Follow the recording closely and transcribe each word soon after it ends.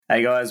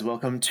Hey guys,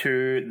 welcome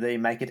to the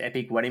Make It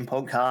Epic Wedding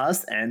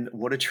podcast. And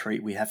what a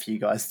treat we have for you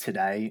guys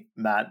today,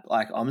 Matt.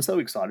 I'm so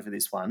excited for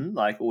this one.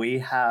 We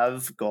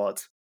have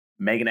got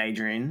Meg and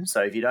Adrian.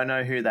 So if you don't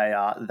know who they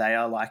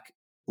are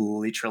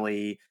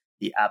literally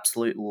the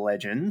absolute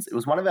legends. It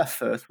was one of our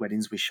first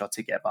weddings we shot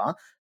together,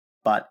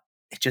 but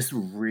it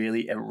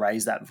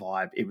raised that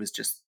vibe. It was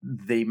just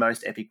the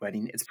most epic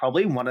wedding. It's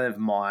probably one of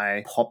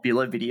my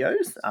popular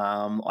videos.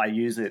 I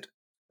use it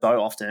so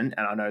often,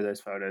 and I know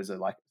those photos are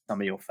like some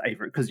of your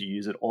favorite because you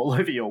use it all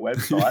over your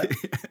website.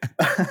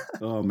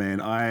 Oh man,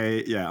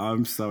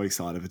 I'm so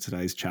excited for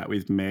today's chat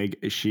with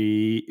Meg.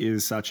 She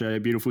is such a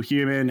beautiful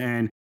human,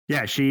 and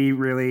she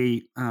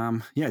really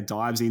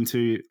dives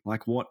into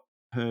like what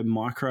her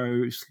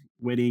micro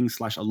wedding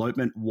 /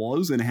 elopement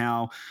was and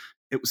how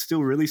it was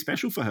still really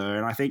special for her.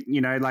 And I think,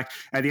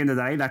 at the end of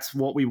the day, that's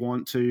what we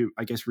want to,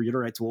 I guess,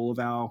 reiterate to all of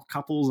our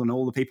couples and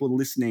all the people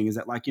listening is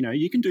that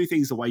you can do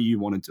things the way you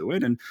want to do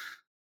it. And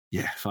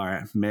far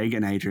out. Meg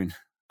and Adrian,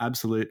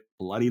 absolute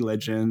bloody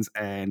legends.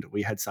 And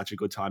we had such a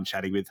good time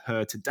chatting with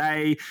her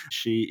today.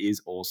 She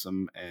is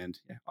awesome. And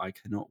I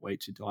cannot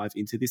wait to dive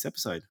into this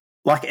episode.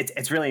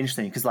 It's really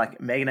interesting because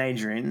Meg and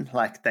Adrian,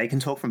 they can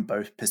talk from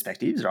both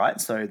perspectives,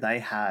 right? So they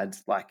had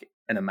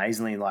an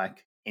amazingly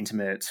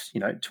intimate,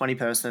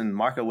 20-person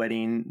micro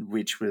wedding,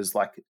 which was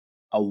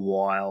a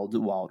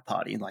wild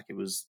party.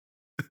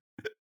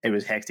 It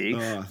was hectic.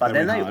 But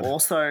then they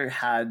also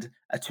had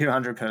a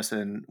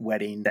 200-person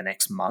wedding the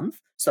next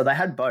month. So they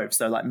had both.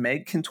 So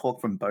Meg can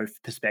talk from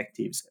both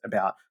perspectives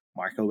about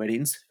micro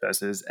weddings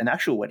versus an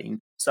actual wedding.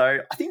 So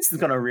I think this is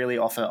going to really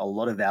offer a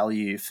lot of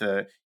value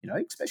for,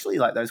 especially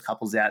those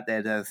couples out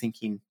there that are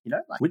thinking,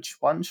 which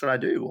one should I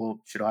do? Or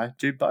should I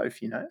do both,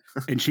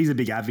 And she's a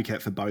big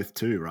advocate for both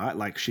too,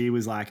 right? She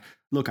was like,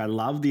 look, I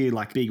love the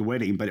big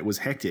wedding, but it was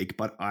hectic,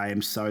 but I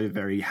am so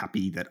very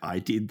happy that I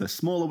did the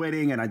smaller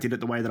wedding and I did it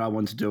the way that I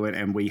wanted to do it.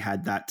 And we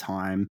had that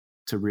time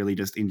to really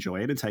just enjoy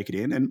it and take it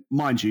in. And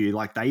mind you,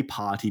 they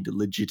partied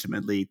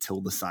legitimately till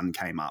the sun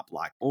came up,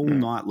 all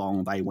night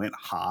long. They went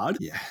hard.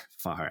 Yeah,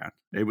 far out.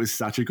 It was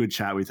such a good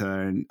chat with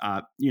her. And,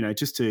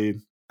 just to,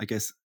 I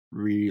guess,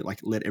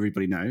 let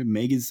everybody know,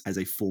 Meg has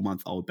a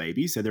 4-month-old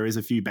baby. So there is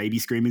a few baby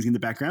screamers in the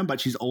background,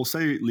 but she's also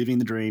living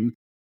the dream,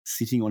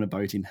 sitting on a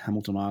boat in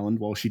Hamilton Island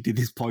while she did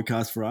this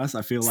podcast for us.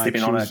 I feel like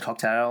sipping on a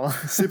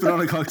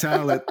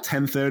cocktail at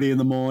 10:30 in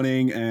the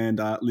morning and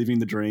living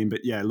the dream.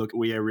 But look,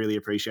 we really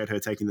appreciate her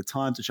taking the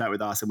time to chat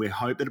with us, and we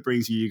hope that it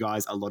brings you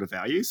guys a lot of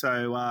value.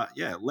 So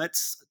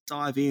let's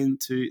dive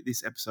into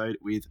this episode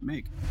with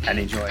Meg and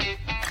enjoy.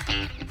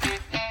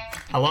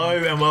 Hello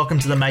and welcome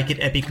to the Make It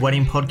Epic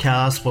Wedding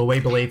podcast, where we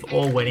believe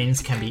all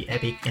weddings can be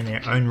epic in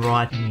their own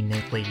right and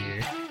uniquely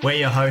you. We're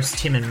your hosts,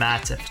 Tim and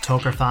Matt, a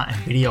photographer and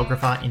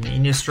videographer in the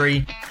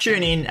industry.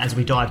 Tune in as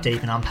we dive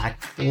deep and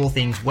unpack all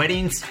things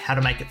weddings, how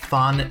to make it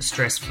fun,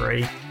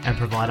 stress-free, and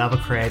provide other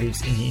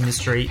creatives in the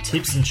industry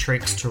tips and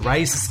tricks to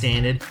raise the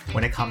standard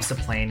when it comes to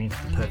planning the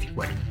perfect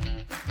wedding.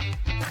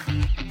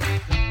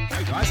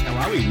 Hey guys,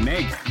 how are we?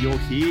 Meg, you're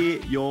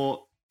here,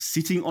 you're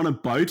sitting on a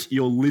boat,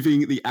 you're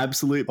living the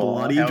absolute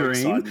bloody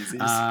dream,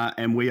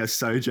 and we are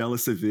so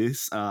jealous of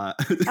this. I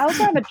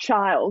also have a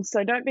child,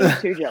 so don't be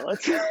too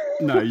jealous.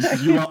 No,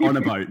 you are on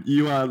a boat.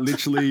 You are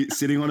literally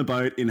sitting on a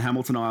boat in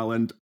Hamilton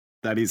Island.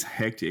 That is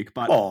hectic.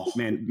 But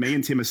man, me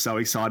and Tim are so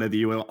excited that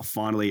you are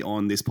finally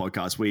on this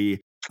podcast.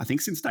 I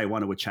think since day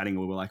one, we were chatting,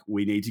 we were like,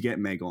 we need to get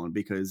Meg on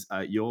because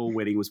your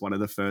wedding was one of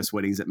the first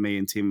weddings that me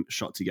and Tim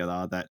shot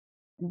together that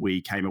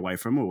we came away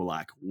from. We were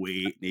like,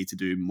 we need to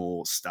do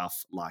more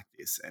stuff like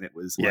this. And it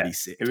was bloody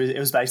sick. It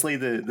was basically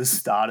the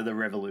start of the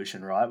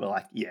revolution, right? We're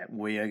like,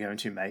 we are going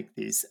to make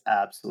this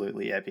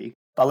absolutely epic.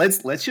 But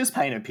let's just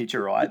paint a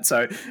picture, right?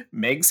 So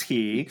Meg's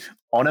here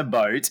on a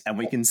boat and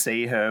we can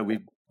see her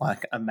with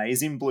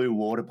amazing blue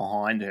water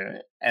behind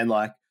her and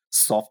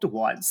soft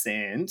white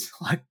sand.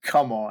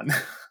 Come on.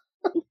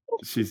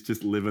 She's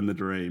just living the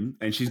dream,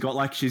 and she's got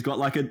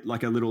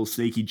a little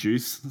sneaky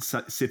juice,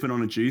 sipping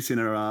on a juice in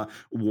her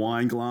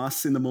wine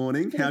glass in the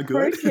morning. How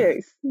good! Fruit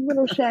juice, a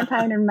little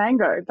champagne and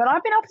mango. But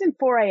I've been up since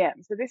 4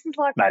 a.m, so this is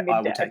my midday.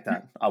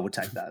 I would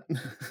take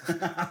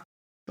that.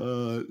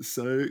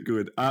 So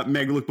good.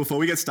 Meg, look, before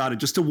we get started,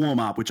 just to warm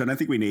up, which I don't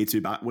think we need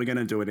to, but we're going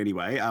to do it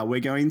anyway. We're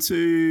going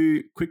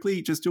to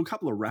quickly just do a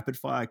couple of rapid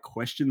fire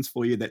questions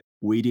for you that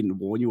we didn't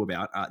warn you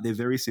about. They're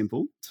very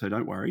simple, so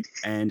don't worry.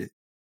 And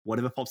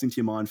whatever pops into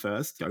your mind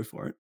first, go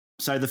for it.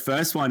 So the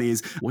first one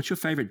is, what's your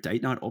favorite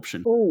date night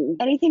option? Ooh,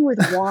 anything with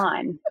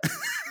wine.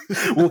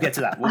 We'll get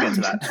to that.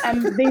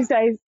 And these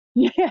days,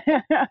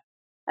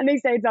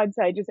 I'd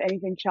say just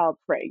anything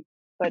child-free,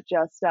 but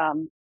just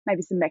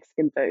maybe some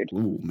Mexican food.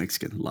 Ooh,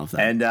 Mexican, love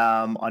that. And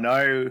I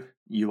know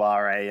you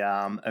are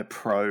a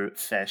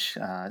pro-fesh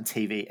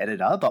TV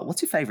editor, but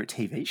what's your favorite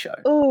TV show?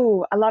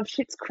 Ooh, I love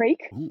Schitt's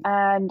Creek,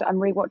 and I'm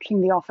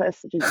rewatching The Office,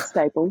 which is a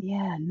staple.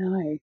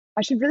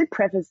 I should really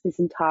preface this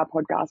entire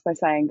podcast by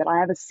saying that I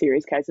have a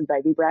serious case of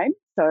baby brain.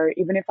 So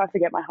even if I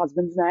forget my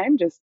husband's name,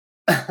 just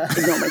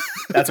Ignore me.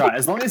 That's right.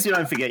 As long as you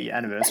don't forget your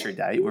anniversary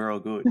date, we're all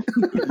good.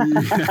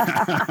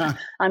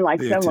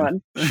 Unlike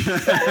someone.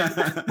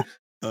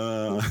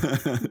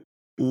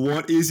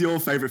 What is your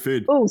favorite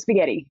food? Oh,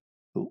 spaghetti.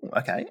 Ooh,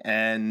 okay.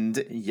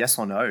 And yes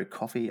or no,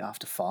 coffee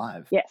after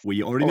 5? Yes. Well,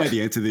 you already know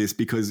the answer to this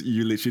because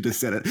you literally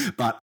just said it.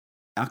 But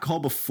alcohol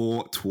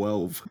before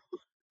 12.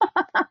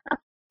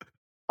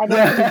 I don't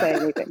have to say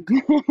anything.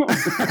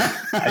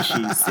 As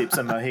she sips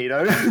a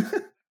mojito.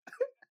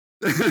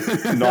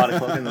 9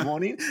 o'clock in the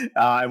morning.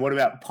 And what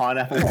about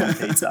pineapple on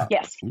pizza?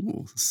 Yes.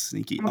 Ooh,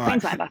 sneaky. I'm a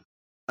Queenslander.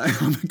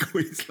 I'm a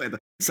Queenslander.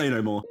 Say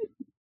no more.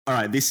 All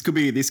right, this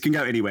can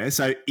go anywhere.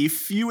 So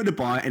if you were to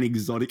buy an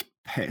exotic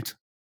pet,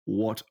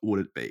 what would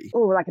it be?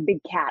 Oh, like a big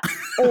cat.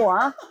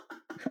 Or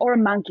a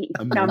monkey.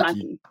 No, a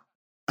monkey.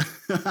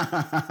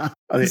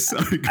 So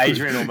good.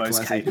 Adrian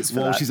almost caters for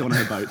while that. she's on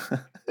her boat.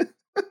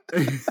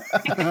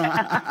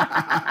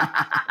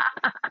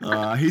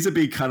 He's a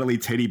big cuddly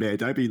teddy bear.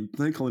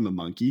 Don't call him a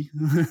monkey.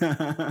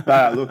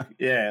 Look,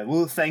 yeah.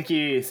 Well, thank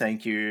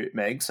you,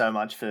 Meg, so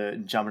much for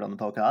jumping on the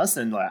podcast.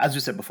 And like, as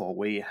we said before,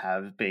 we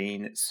have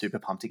been super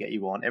pumped to get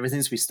you on. Ever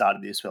since we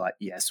started this, we're like,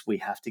 yes, we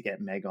have to get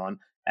Meg on.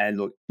 And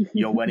look,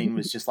 your wedding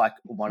was just like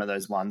one of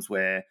those ones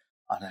where,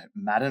 I don't know,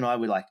 Matt and I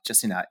were like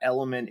just in our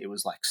element. It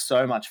was like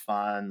so much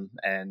fun.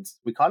 And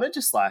we kind of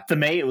just like, for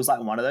me, it was like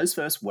one of those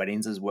first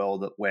weddings as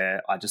well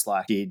where I just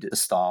like did the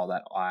style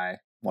that I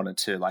wanted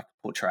to like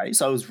portray.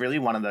 So it was really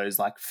one of those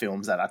like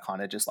films that I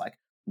kind of just like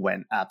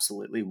went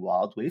absolutely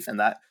wild with. And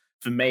that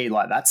for me,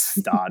 like that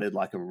started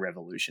like a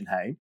revolution,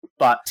 hey?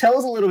 But tell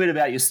us a little bit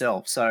about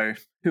yourself. So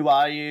who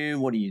are you?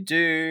 What do you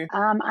do?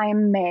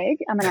 I'm Meg.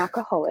 I'm an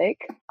alcoholic.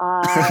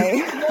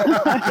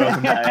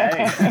 Welcome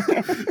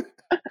to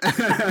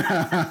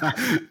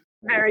AA.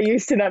 Very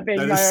used to that being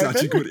that my is open.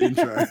 such a good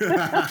intro.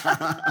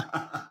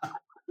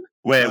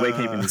 We're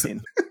keeping this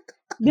in.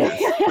 Yes,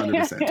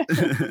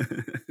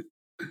 100%.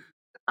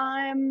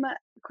 I'm a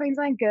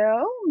Queensland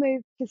girl,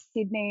 moved to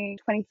Sydney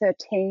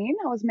 2013.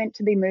 I was meant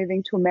to be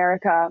moving to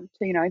America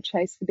to,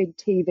 chase the big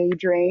TV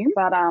dream.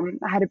 But I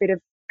had a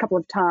couple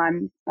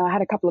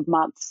of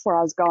months where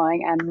I was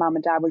going and mum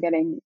and dad were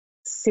getting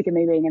sick of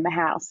me being in the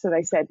house. So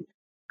they said,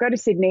 go to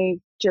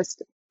Sydney,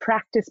 just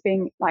practice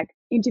being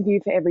interview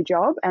for every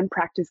job and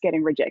practice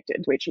getting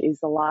rejected, which is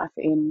the life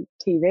in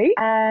TV.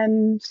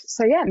 And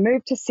so,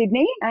 moved to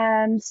Sydney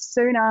and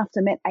soon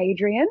after met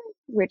Adrian,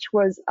 which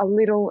was a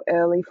little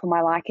early for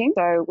my liking.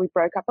 So we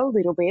broke up a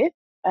little bit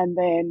and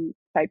then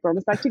fate brought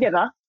us back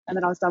together. And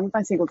then I was done with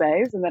my single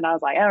days. And then I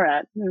was like, all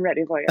right, I'm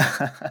ready for you.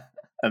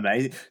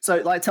 Amazing.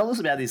 So tell us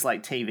about this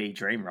TV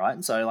dream,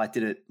 right? So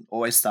did it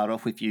always start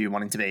off with you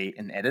wanting to be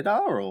an editor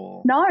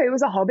or? No, it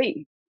was a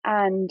hobby.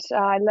 And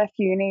I left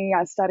uni,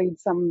 I studied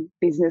some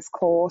business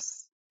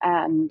course.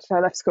 And so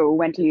I left school,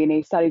 went to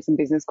uni, studied some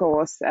business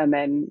course, and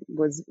then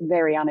was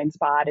very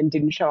uninspired and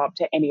didn't show up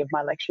to any of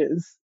my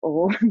lectures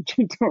or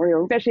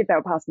tutorials, especially if they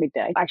were past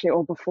midday, actually,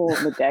 or before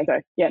midday.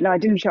 So, I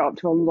didn't show up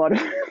to a lot of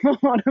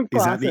classes.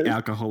 Is that the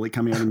alcoholic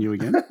coming out in you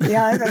again?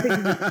 Yeah, I think.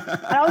 And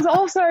I was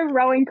also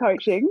rowing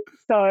coaching,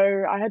 so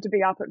I had to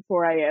be up at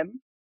 4 a.m.,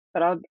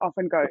 but I'd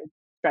often go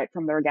straight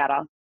from the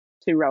regatta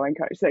to rowing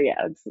coach. So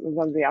it's a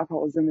lot of the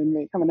alcoholism in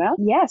me coming out.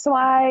 Yeah, so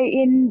I,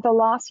 in the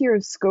last year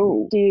of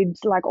school, did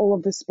all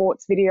of the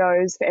sports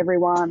videos for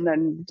everyone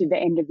and did the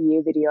end of the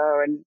year video,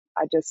 and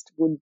I just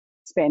would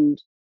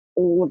spend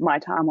all of my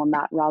time on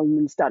that rather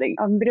than study.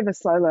 I'm a bit of a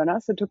slow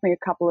learner, so it took me a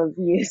couple of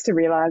years to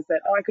realise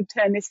that I could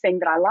turn this thing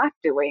that I like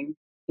doing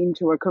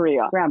into a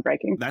career.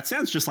 Groundbreaking. That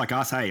sounds just like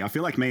us, hey? I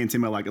feel like me and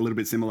Tim are a little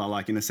bit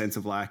similar, in a sense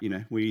of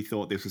we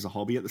thought this was a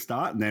hobby at the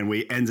start and then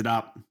we ended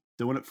up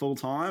doing it full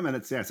time,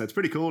 and so it's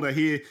pretty cool to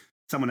hear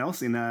someone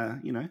else in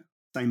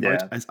same boat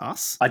as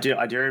us. I do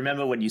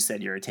remember when you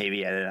said you're a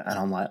TV editor, and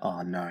I'm like,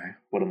 oh no,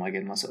 what am I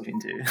getting myself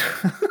into?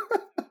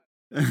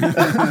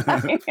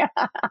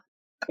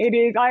 It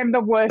is. I'm the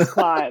worst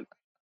client.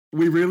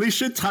 We really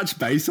should touch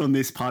base on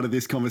this part of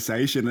this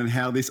conversation and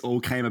how this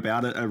all came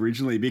about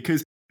originally,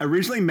 because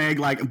originally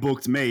Meg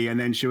booked me, and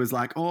then she was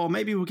like, oh,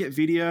 maybe we'll get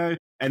video,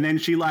 and then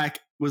she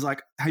was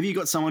like, have you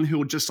got someone who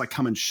will just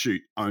come and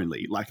shoot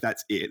only,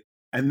 that's it?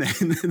 And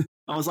then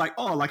I was like,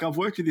 oh, I've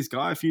worked with this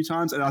guy a few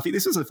times, and I think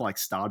this was a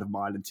start of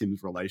mine and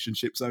Tim's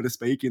relationship, so to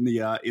speak, in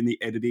the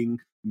editing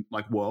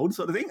world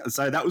sort of thing.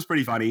 So that was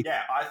pretty funny.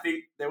 Yeah, I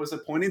think there was a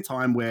point in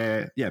time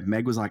where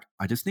Meg was like,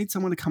 I just need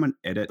someone to come and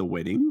edit the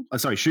wedding.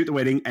 Shoot the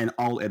wedding, and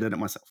I'll edit it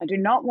myself. I do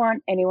not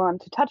want anyone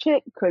to touch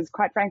it because,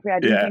 quite frankly, I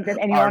didn't think that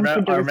anyone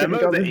could do it. I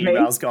remember the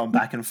emails going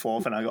back and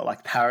forth, and I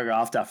got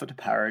paragraph after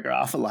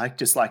paragraph of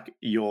just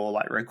your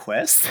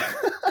request.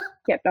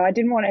 Yeah, no, I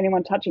didn't want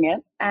anyone touching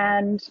it.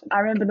 And I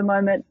remember the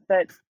moment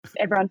that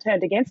everyone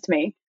turned against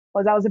me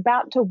was I was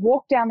about to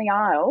walk down the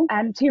aisle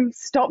and Tim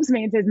stops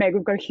me and says, Meg,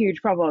 we've got a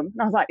huge problem.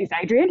 And I was like, is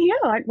Adrian here?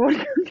 What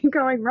is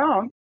going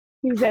wrong?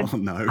 He said, oh,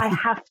 no. I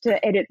have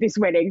to edit this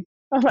wedding.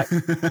 I was like,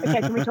 okay,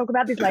 can we talk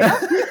about this later?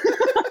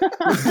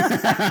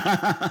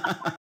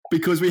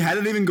 Because we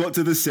hadn't even got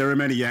to the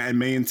ceremony yet, and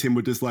me and Tim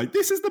were just like,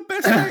 "This is the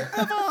best day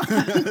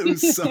ever." It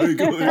was so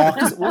good. Oh,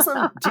 'cause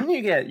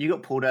didn't you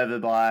got pulled over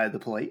by the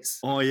police?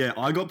 Oh yeah,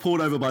 I got pulled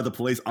over by the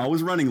police. I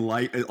was running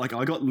late. Like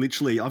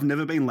I've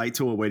never been late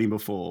to a wedding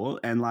before,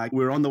 and like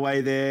we were on the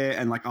way there,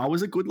 and like I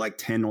was a good like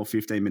 10 or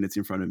 15 minutes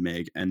in front of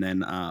Meg, and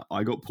then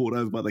I got pulled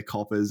over by the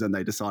coppers, and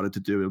they decided to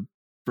do a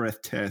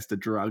breath test, a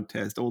drug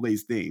test, all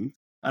these things,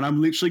 and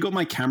I'm literally got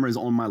my cameras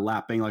on my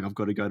lap, being like, I've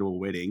got to go to a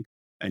wedding.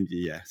 And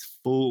yes,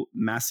 full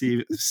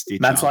massive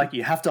stitch. Matt's like,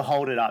 you have to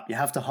hold it up. You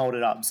have to hold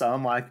it up. So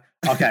I'm like,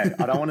 okay,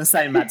 I don't want to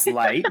say Matt's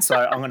late, so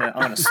I'm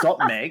gonna stop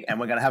Meg, and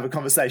we're gonna have a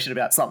conversation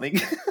about something.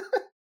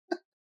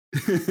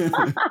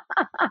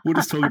 We'll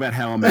just talk about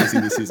how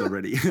amazing this is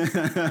already.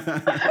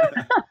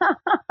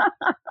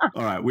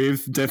 All right,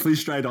 we've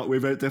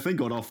definitely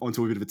got off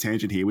onto a bit of a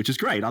tangent here, which is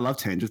great. I love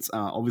tangents.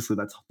 Obviously,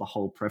 that's the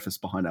whole preface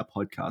behind our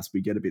podcast.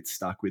 We get a bit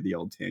stuck with the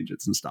old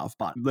tangents and stuff.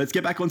 But let's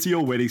get back onto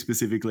your wedding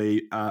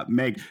specifically.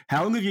 Meg,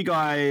 how long have you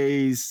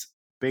guys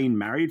been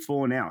married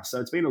for now?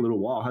 So it's been a little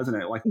while,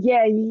 hasn't it? Like,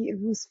 yeah, it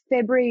was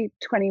February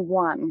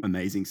 21.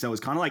 Amazing. So it was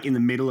kind of like in the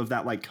middle of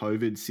that like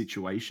COVID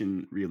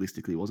situation,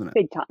 realistically, wasn't it?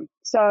 Big time.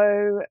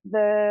 So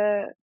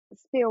the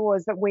spiel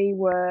was that we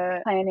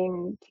were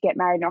planning to get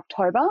married in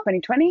October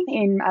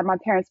 2020 at my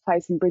parents'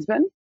 place in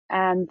Brisbane.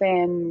 And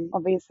then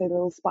obviously the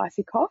little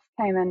spicy cough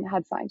came and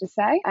had something to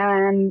say.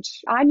 And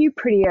I knew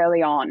pretty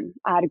early on,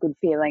 I had a good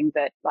feeling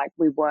that like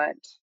we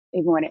weren't,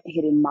 even when it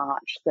hit in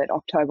March, that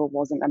October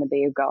wasn't going to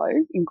be a go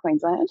in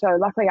Queensland. So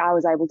luckily I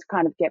was able to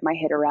kind of get my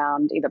head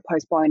around either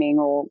postponing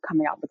or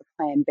coming up with a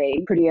plan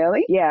B pretty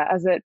early. Yeah,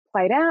 as it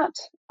played out,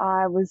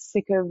 I was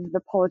sick of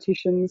the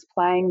politicians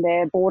playing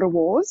their border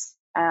wars.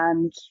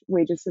 And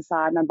we just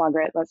decided, no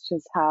bugger it, let's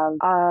just have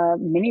a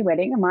mini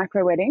wedding, a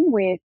micro wedding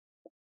with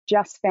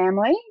just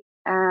family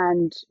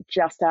and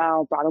just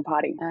our bridal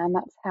party. And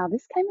that's how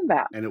this came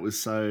about. And it was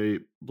so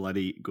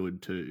bloody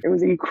good too. It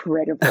was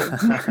incredible.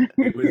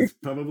 It was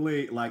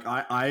probably like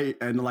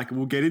and like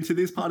we'll get into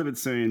this part of it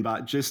soon,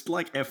 but just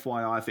like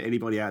FYI for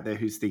anybody out there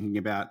who's thinking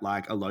about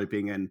like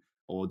eloping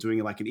or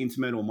doing like an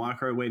intimate or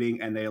micro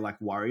wedding and they're like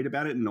worried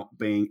about it not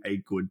being a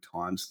good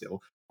time still.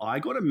 I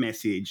got a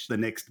message the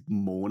next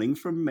morning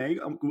from Meg.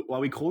 Are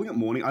we calling it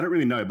morning? I don't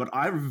really know, but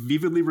I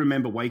vividly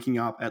remember waking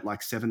up at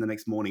like 7 the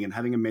next morning and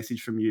having a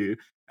message from you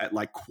at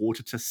like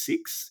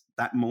 5:45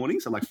 that morning.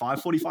 So like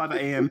 5:45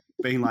 a.m.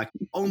 being like,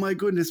 oh my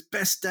goodness,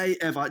 best day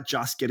ever,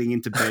 just getting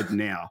into bed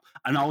now.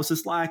 And I was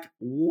just like,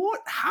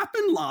 what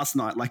happened last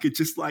night? Like it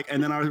just like,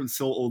 and then I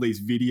saw all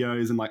these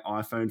videos and like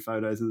iPhone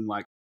videos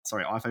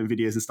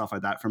and stuff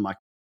like that from like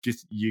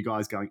just you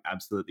guys going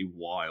absolutely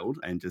wild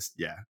and just,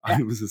 yeah,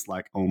 I was just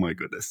like, oh my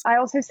goodness. I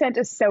also sent a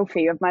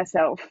selfie of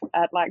myself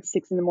at like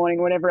 6 a.m,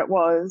 whatever it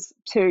was,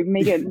 to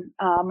Megan,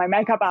 my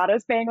makeup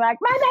artist, being like,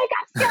 my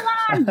makeup's still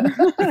on.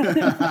 So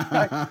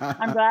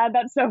I'm glad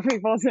that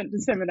selfie wasn't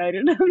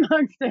disseminated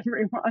amongst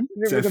everyone.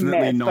 It Definitely was a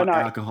mess, not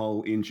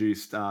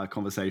alcohol-induced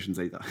conversations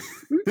either.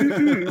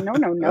 No.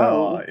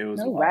 Oh, it was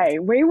no wild. way.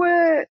 We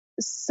were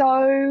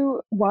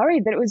so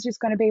worried that it was just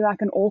going to be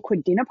like an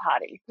awkward dinner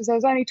party because there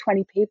was only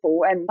 20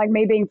 people, and like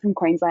me being from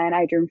Queensland,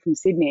 Adrian from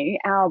Sydney,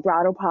 our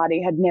bridal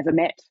party had never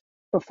met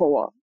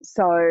before,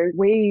 so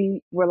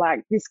we were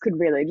like, this could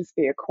really just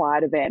be a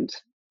quiet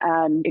event,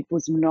 and it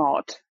was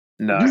not.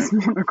 No. It was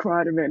not a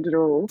quiet event at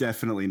all.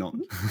 Definitely not.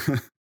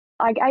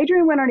 Like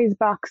Adrian went on his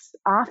bucks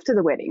after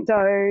the wedding,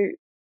 so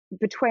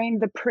between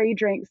the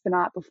pre-drinks the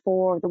night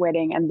before the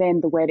wedding and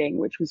then the wedding,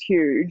 which was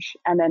huge,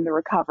 and then the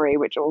recovery,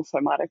 which also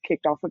might have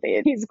kicked off a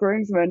bit, his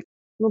groomsmen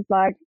looked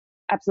like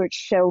absolute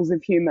shells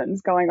of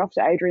humans going off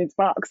to Adrian's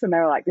bucks, and they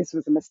were like, this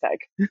was a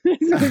mistake. This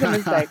was a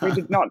mistake. We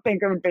did not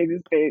think it would be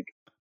this big.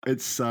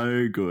 It's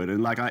so good.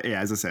 And like,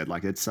 as I said,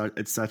 like this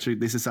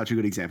is such a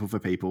good example for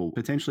people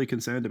potentially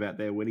concerned about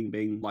their wedding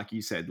being, like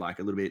you said, like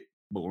a little bit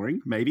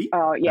boring, maybe.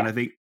 Oh, yeah. And I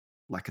think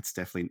like it's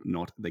definitely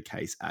not the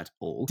case at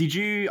all. Did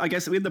you, I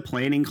guess with the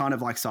planning kind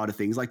of like side of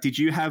things, like did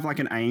you have like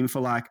an aim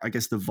for like, I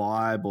guess the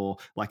vibe or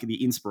like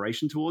the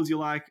inspiration towards your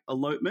like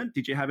elopement?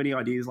 Did you have any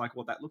ideas like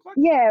what that looked like?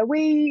 Yeah,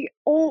 we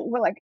all were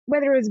like,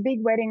 whether it was a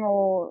big wedding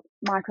or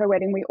micro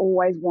wedding, we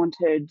always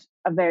wanted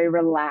a very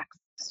relaxed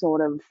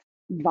sort of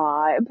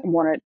vibe and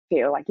want to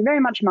feel like you're very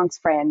much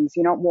amongst friends.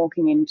 You're not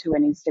walking into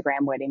an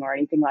Instagram wedding or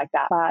anything like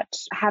that. But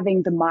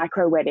having the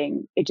micro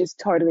wedding, it just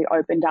totally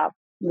opened up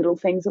little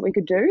things that we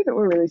could do that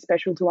were really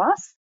special to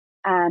us.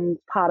 And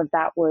part of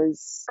that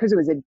was because it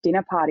was a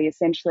dinner party,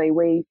 essentially,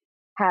 we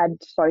had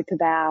both of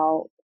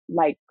our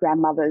late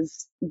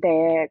grandmothers,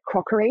 their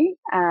crockery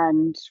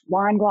and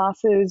wine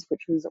glasses,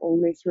 which was all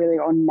this really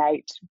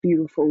ornate,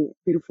 beautiful,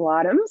 beautiful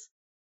items.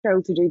 We were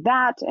able to do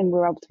that, and we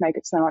were able to make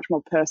it so much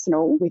more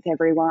personal with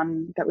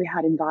everyone that we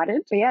had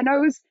invited. But yeah,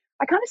 no,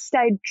 I kind of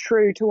stayed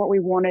true to what we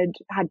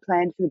had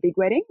planned for the big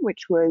wedding,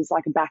 which was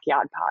like a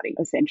backyard party,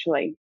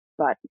 essentially.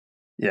 But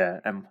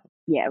yeah,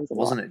 yeah, it was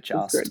wasn't it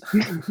just?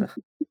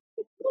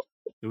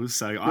 It was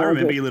so. I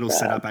remember your little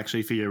setup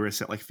actually for your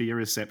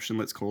reception,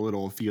 let's call it,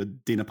 or for your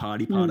dinner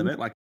party part of it.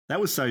 Like That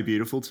was so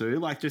beautiful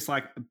too. Like just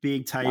like a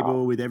big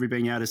table with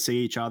everybody being able to see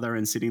each other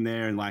and sitting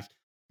there and like,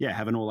 yeah,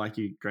 having all like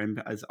your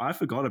grandparents. I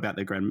forgot about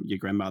your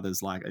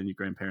grandmothers like and your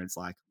grandparents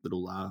like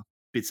little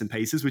bits and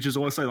pieces, which is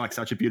also like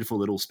such a beautiful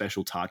little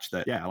special touch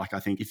that, yeah, like I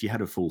think if you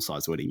had a full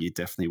size wedding, you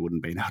definitely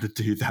wouldn't been able to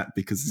do that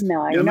because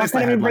no, you're unless not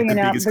they going to be had like the bringing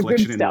out biggest the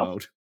collection good in the stuff.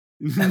 world.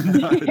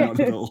 No, not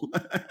at all.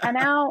 And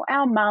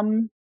our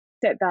mum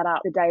set that up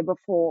the day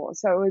before.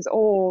 So it was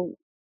all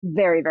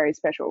very, very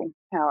special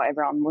how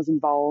everyone was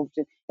involved.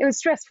 It was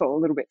stressful a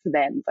little bit for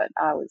them, but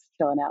I was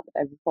chilling out the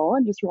day before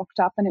and just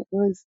rocked up and it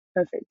was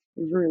perfect.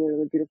 It was really,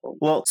 really beautiful.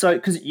 Well, so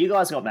because you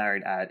guys got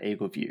married at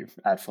Eagle View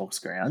at Fox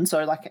Ground,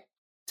 so like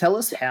tell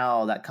us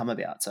how that come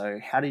about. So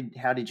how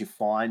did you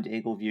find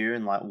Eagle View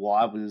and like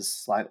why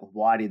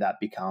did that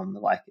become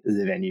like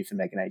the venue for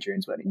Meg and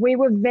Adrian's wedding? We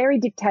were very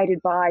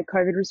dictated by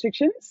COVID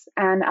restrictions,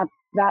 and at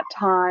that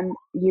time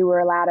you were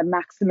allowed a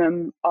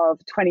maximum of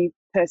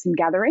 20-person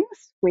gatherings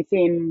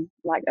within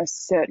like a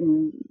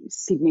certain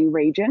Sydney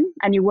region,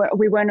 and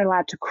we weren't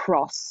allowed to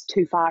cross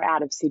too far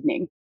out of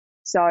Sydney.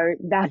 So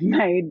that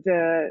made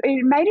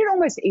it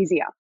almost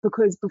easier,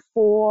 because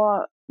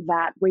before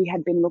that we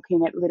had been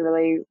looking at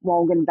literally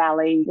Walgan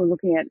Valley, we're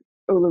looking at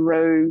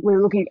Uluru,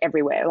 we're looking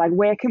everywhere. Like,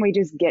 where can we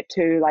just get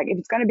to? Like, if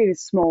it's going to be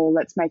this small,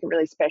 let's make it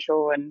really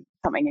special and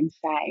something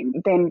insane.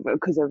 Then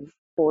because of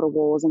border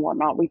wars and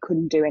whatnot, we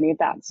couldn't do any of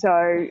that.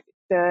 So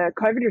the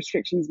COVID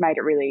restrictions made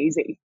it really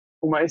easy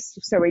almost.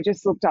 So we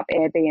just looked up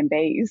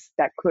Airbnbs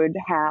that could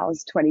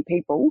house 20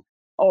 people,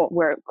 or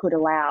where it could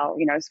allow,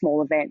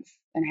 small events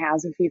and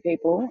house a few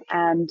people.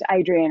 And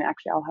Adrian,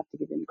 actually, I'll have to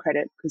give him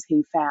credit because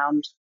he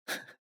found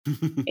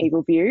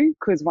Eagle View,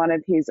 because one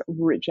of his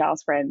rich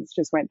ass friends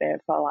just went there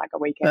for like a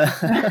weekend.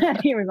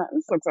 He was like,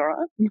 this looks all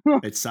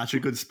right. It's such a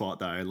good spot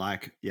though.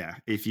 Like, yeah,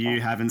 if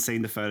you haven't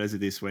seen the photos of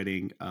this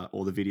wedding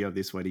or the video of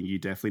this wedding, you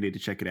definitely need to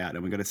check it out.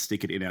 And we're going to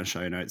stick it in our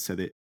show notes so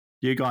that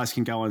you guys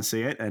can go and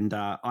see it. And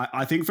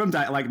I think from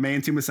that, like me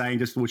and Tim were saying,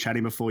 just we were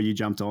chatting before you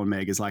jumped on,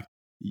 Meg, is like,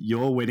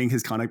 your wedding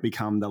has kind of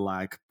become the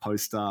like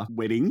poster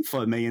wedding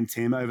for me and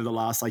Tim over the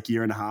last like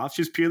year and a half,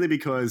 just purely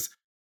because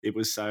it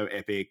was so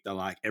epic. The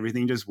like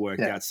everything just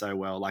worked out so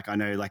well. Like I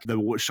know like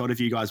the shot of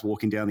you guys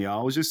walking down the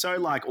aisle was just so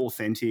like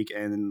authentic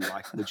and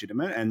like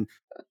legitimate. And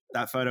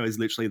that photo is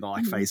literally the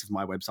like face of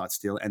my website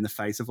still, and the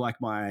face of like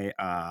my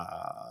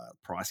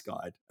price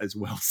guide as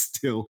well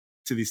still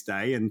to this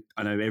day. And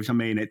I know every time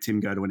me and Tim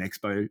go to an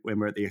expo, when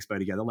we're at the expo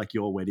together, like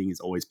your wedding is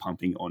always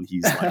pumping on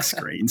his like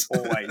screens.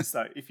 Always.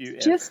 So if you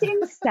just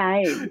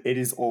insane. It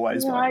is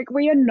always like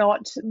we are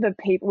not the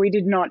people. We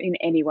did not in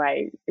any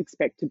way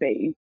expect to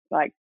be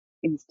like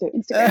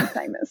Instagram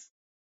famous.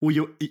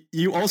 Well,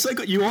 you also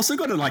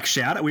got to like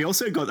shout it. We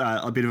also got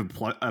a bit of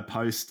a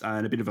post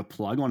and a bit of a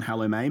plug on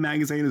Hello May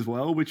magazine as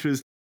well, which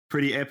was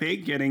pretty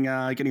epic. Getting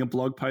a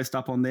blog post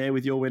up on there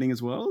with your wedding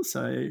as well.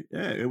 So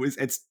yeah,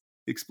 it's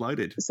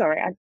exploded. Sorry,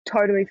 I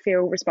totally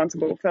feel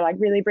responsible for like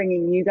really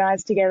bringing you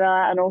guys together,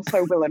 and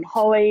also Will and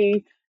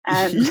Holly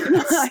and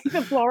like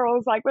the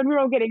florals. Like when we were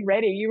all getting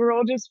ready, you were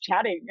all just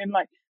chatting and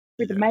like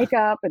with the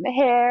makeup and the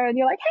hair, and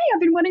you're like, hey, I've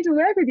been wanting to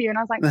work with you. And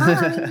I was like,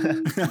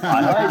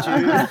 hi.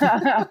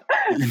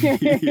 I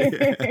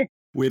heard you.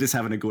 We're just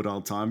having a good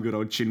old time, good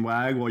old chin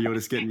wag while you're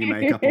just getting your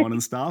makeup on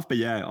and stuff. But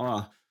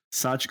yeah,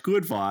 such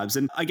good vibes.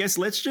 And I guess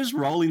let's just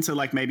roll into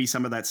like maybe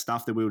some of that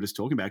stuff that we were just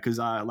talking about, because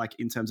like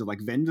in terms of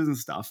like vendors and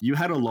stuff, you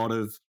had a lot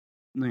of,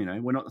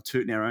 we're not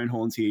tooting our own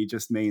horns here,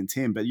 just me and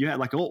Tim, but you had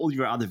like all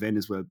your other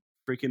vendors were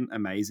freaking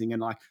amazing.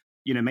 And like,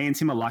 me and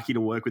Tim are lucky to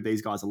work with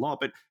these guys a lot,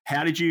 but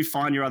how did you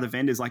find your other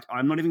vendors? Like,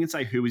 I'm not even going to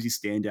say who was your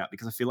standout,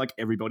 because I feel like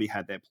everybody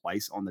had their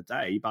place on the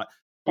day, but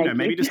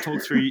maybe just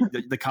talk through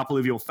the couple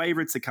of your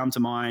favorites that come to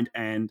mind,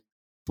 and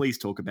please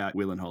talk about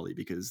Will and Holly,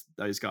 because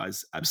those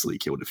guys absolutely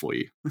killed it for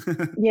you.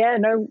 Yeah,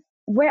 no,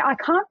 I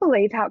can't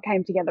believe how it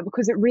came together,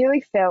 because it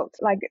really felt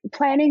like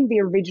planning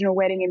the original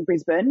wedding in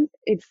Brisbane.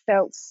 It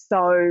felt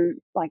so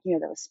like, there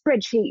were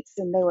spreadsheets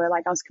and they were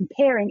like, I was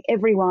comparing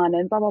everyone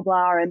and blah, blah,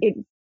 blah. And it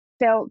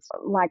felt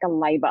like a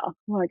labor.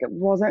 Like it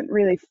wasn't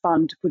really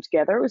fun to put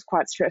together. It was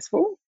quite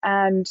stressful.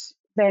 And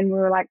then we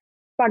were like,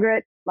 bugger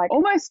it, like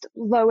almost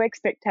low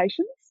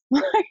expectations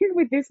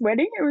with this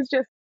wedding. It was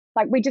just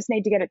like, we just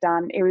need to get it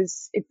done.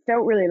 It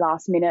felt really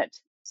last minute.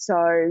 So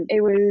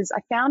I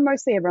found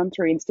mostly everyone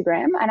through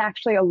Instagram, and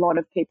actually a lot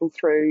of people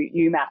through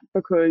UMAP,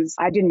 because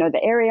I didn't know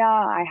the area.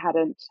 I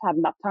hadn't had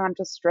enough time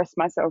to stress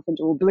myself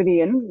into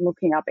oblivion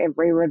looking up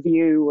every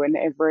review and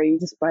every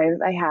display that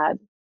they had.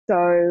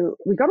 So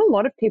we got a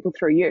lot of people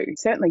through you,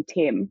 certainly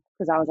Tim,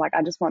 because I was like,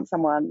 I just want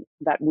someone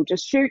that will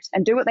just shoot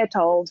and do what they're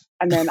told,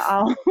 and then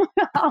I'll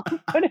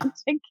put it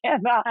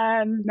together.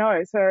 And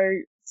no, so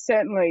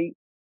certainly,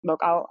 look,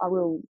 I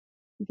will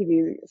give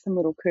you some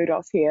little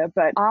kudos here,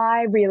 but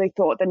I really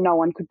thought that no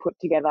one could put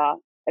together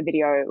a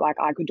video like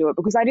I could do it,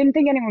 because I didn't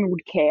think anyone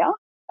would care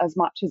as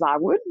much as I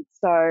would.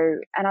 So,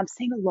 and I've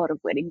seen a lot of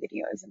wedding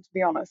videos, and to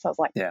be honest, I was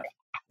like,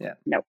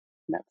 nope,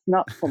 that's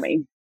not for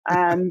me.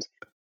 And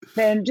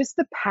then just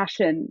the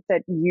passion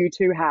that you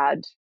two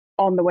had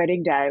on the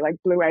wedding day, like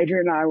blew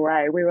Adrian and I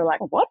away. We were like,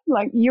 what?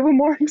 Like you were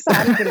more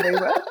excited than we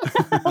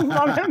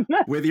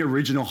were. We're the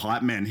original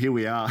hype men. Here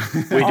we are.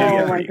 We do get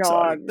Oh my pretty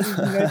God.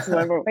 excited. Next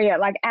level. But yeah,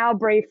 like our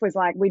brief was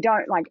like, we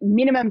don't like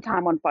minimum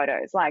time on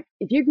photos. Like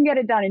if you can get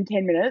it done in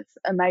 10 minutes,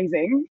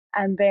 amazing.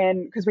 And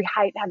then, because we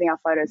hate having our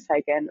photos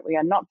taken, we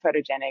are not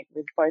photogenic.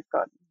 We've both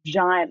got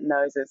giant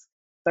noses.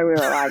 So we were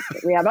like,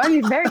 we have only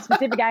very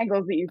specific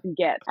angles that you can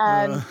get.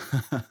 And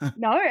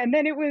no, and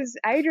then it was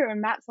Adrian and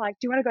Matt's like,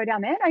 do you want to go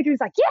down there? And Adrian's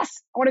like,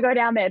 yes, I want to go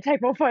down there,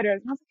 take more photos.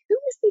 And I was like, who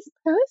is this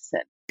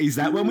person? Is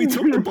that when we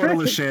took the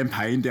bottle of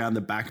champagne down the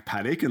back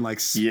paddock and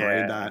like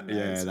sprayed that?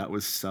 Nice. Yeah, that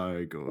was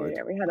so good.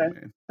 Yeah, we had a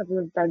couple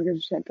of very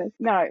good champagne.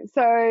 No,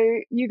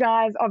 so you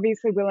guys,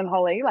 obviously Will and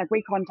Holly, like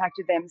we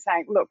contacted them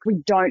saying, look, we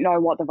don't know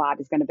what the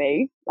vibe is going to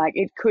be. Like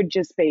it could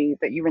just be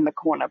that you're in the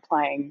corner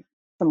playing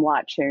some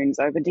light tunes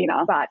over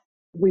dinner, but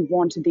we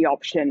wanted the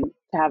option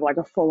to have like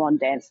a full-on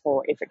dance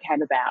floor if it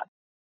came about.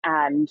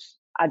 And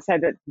I'd say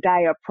that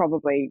they are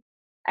probably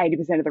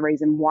 80% of the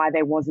reason why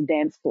there was a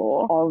dance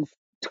floor of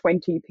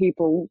 20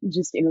 people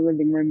just in a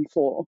living room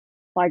floor.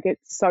 Like it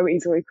so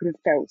easily could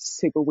have felt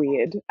super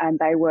weird, and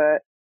they were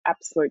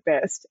absolute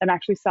best. And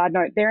actually, side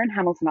note, they're in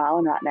Hamilton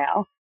Island right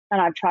now,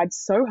 and I've tried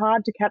so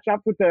hard to catch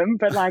up with them,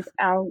 but like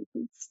our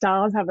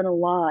stars haven't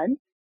aligned.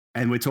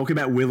 And we're talking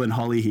about Will and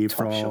Holly here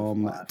Top Shelf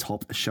from Live.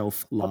 Top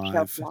Shelf Live.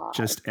 Top Shelf Live.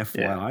 Just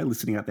FYI,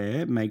 listening out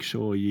there, make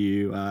sure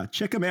you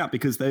check them out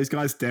because those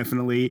guys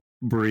definitely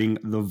bring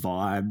the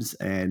vibes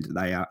and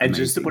they are And amazing.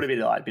 just to put a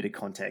bit of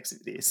context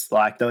of this,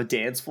 like the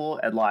dance floor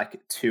at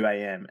like 2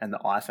 a.m. and the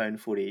iPhone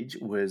footage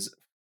was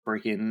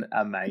freaking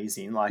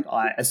amazing. Like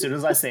as soon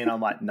as I seen it,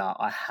 I'm like, nah,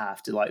 I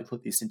have to like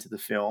put this into the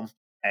film.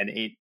 And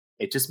it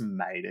just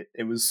made it.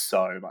 It was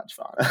so much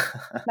fun.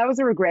 That was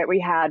a regret we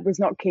had, was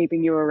not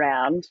keeping you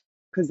around,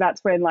 because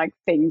that's when like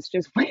things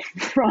just went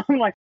from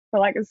like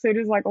as soon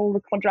as like all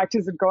the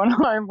contractors had gone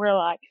home, we're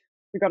like,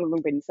 we got a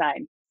little bit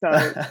insane. So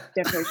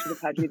definitely should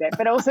have had you there.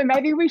 But also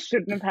maybe we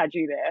shouldn't have had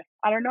you there.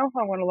 I don't know if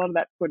I want a lot of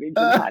that footage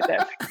in high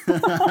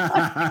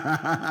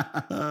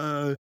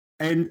def.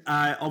 And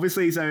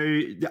obviously, so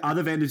the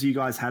other vendors you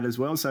guys had as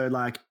well. So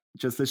like,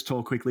 just let's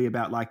talk quickly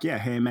about like,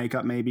 hair,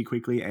 makeup, maybe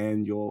quickly,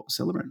 and your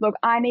celebrant. Look,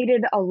 I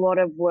needed a lot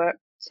of work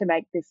to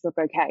make this look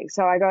okay.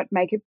 So I got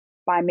makeup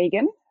by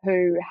Megan,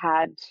 who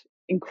had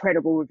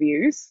incredible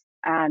reviews,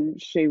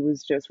 and she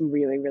was just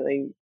really,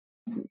 really,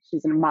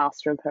 she's a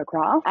master of her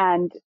craft.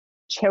 And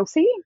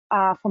Chelsea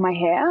for my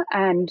hair,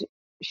 and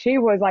she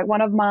was like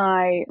one of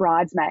my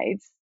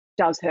bridesmaids,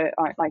 does her,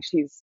 like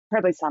she's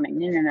incredibly stunning,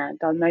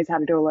 knows how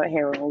to do all her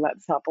hair and all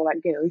that stuff, all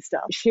that girly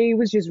stuff. She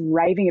was just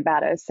raving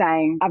about her,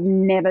 saying, I've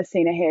never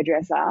seen a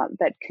hairdresser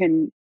that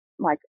can,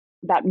 like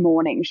that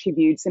morning she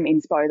viewed some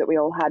inspo that we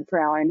all had for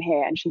our own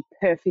hair, and she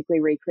perfectly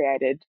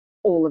recreated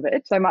all of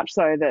it, so much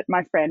so that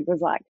my friend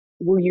was like,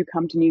 will you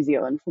come to New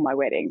Zealand for my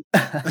wedding?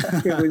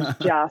 It was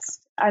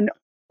just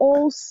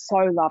all so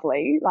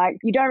lovely. Like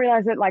you don't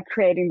realize that like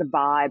creating the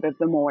vibe of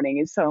the morning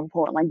is so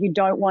important. Like you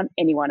don't want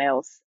anyone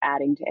else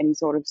adding to any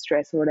sort of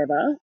stress or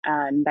whatever.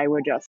 And they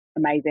were just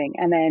amazing.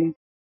 And then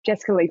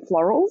Jessica Lee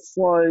Florals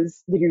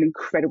did an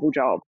incredible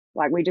job.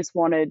 Like we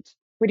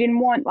didn't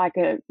want like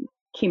a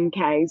Kim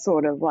K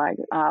sort of like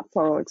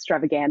floral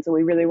extravaganza.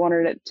 We really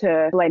wanted it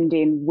to blend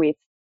in with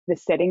the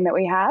setting that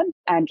we had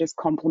and just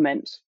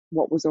complement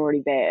what was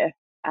already there.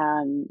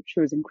 And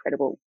she was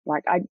incredible.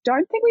 Like I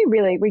don't think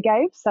we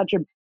gave such a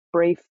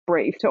brief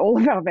to all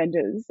of our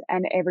vendors,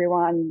 and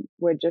everyone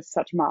were just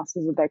such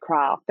masters of their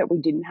craft that we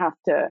didn't have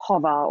to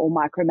hover or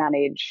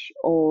micromanage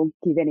or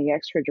give any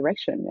extra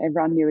direction.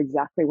 Everyone knew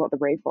exactly what the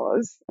brief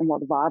was and what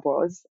the vibe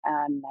was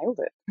and nailed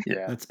it.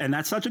 Yeah.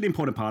 That's such an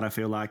important part, I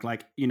feel like,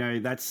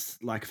 that's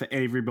like for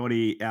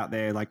everybody out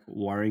there, like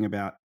worrying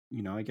about,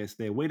 I guess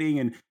their wedding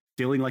and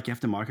feeling like you have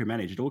to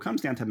micromanage. It all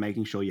comes down to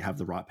making sure you have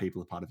the right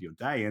people a part of your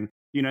day. And,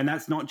 and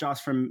that's not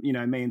just from, me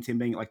and Tim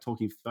being like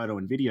talking photo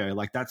and video.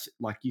 Like that's,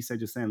 like you said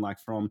just then, like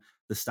from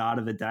the start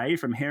of the day,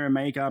 from hair and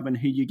makeup and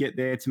who you get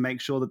there to make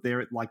sure that they're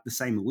at like the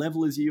same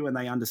level as you and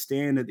they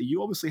understand that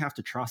you obviously have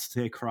to trust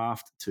their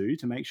craft too,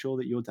 to make sure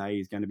that your day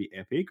is going to be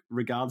epic,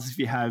 regardless if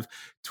you have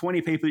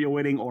 20 people at your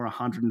wedding or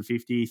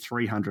 150,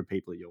 300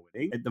 people at your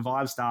wedding. The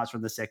vibe starts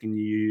from the second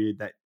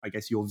that I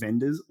guess your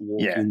vendors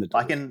walk in the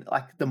door.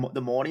 Like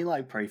the morning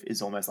like brief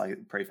is almost like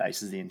it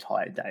prefaces the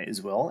entire day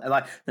as well. And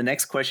like the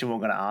next question we're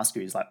going to ask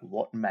you is like,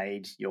 what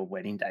made your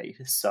wedding day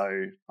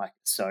so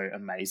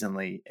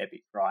amazingly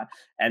epic, right?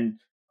 And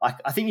like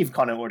I think you've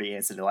kind of already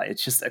answered it. Like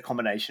it's just a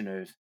combination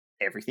of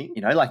everything.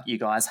 Like you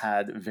guys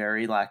had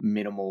very like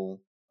minimal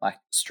like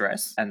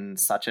stress and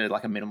such a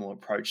like a minimal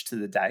approach to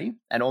the day,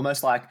 and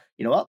almost like,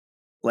 you know what,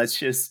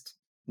 let's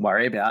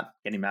worry about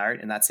getting married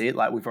and that's it.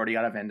 Like we've already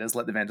got our vendors,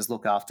 let the vendors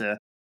look after,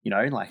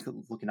 like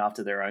looking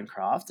after their own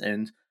craft.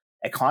 And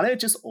it kind of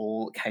just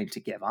all came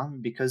together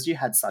because you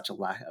had such a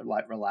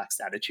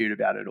relaxed attitude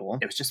about it all.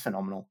 It was just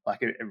phenomenal. Like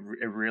it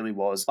really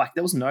was. Like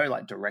there was no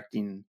like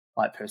directing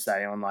like per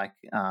se on like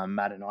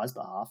Matt and I's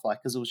behalf,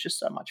 like because it was just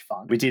so much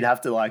fun. We did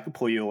have to like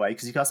pull you away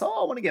because you guys, I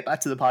want to get back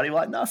to the party. We're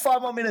like, no,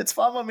 5 more minutes.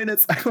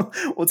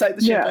 We'll take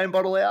the champagne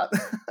bottle out.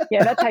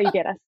 Yeah, that's how you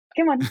get us.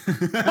 Come on,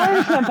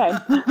 champagne.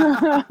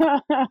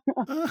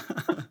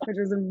 Which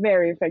was a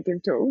very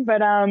effective tool. But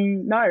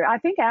no, I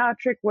think our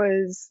trick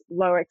was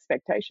low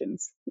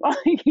expectations.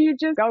 Like you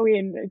just go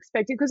in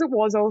expecting, because it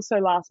was also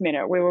last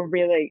minute. We were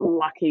really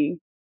lucky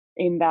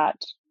in that.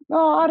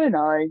 Oh, I don't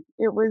know.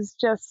 It was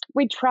just,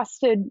 we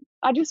trusted,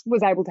 I just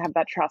was able to have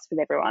that trust with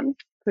everyone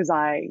because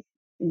I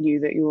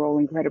knew that you were all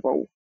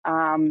incredible.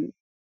 And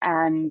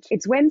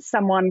it's when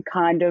someone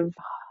kind of,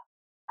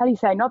 how do you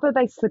say, not that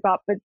they slip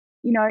up, but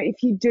you know,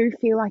 if you do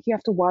feel like you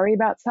have to worry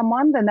about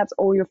someone, then that's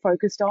all you're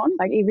focused on.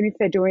 Like, even if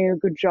they're doing a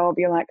good job,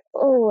 you're like,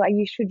 oh,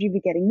 should you be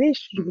getting this?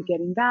 Should you be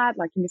getting that?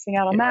 Like, you're missing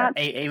out on that.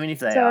 Even if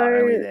they are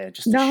only there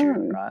just to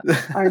shoot, right?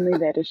 Only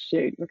there to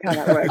shoot. Look how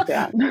that worked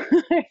out.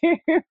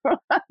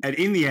 And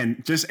in the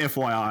end, just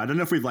FYI, I don't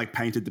know if we've like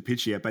painted the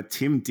picture yet, but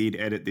Tim did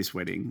edit this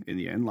wedding in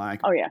the end.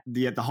 Like, oh yeah,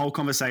 the whole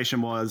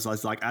conversation was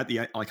like at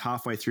the like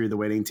halfway through the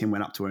wedding, Tim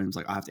went up to her and was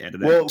like, I have to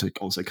edit it to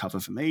also cover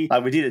for me.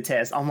 Like, we did a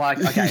test. I'm like,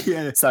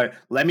 okay, so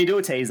let me do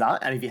a teaser,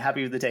 and if you're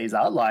happy with the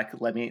teaser, like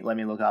let me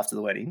look after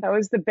the wedding. That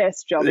was the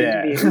best job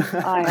interview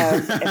I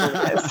have ever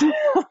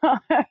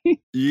had. You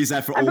use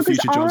that for all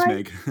future jobs,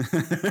 Meg.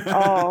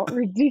 Oh,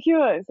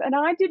 ridiculous. And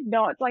I did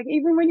not, like,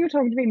 even when you were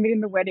talking to me mid in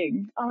the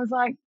wedding, I was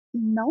like,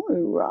 no,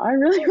 I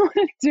really want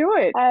to do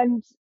it.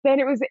 And then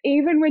it was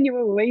even when you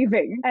were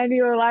leaving and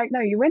you were like,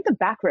 no, you went the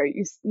back route.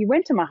 You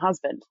went to my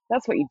husband.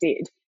 That's what you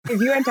did. If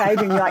you went to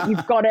Adrian, you're like,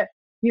 you've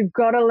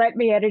got to let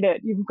me edit it.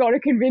 You've got to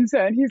convince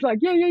her. And he's like,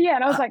 yeah.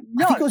 And I was like,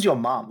 no. I think it was your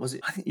mum. Was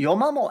it your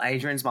mum or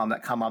Adrian's mum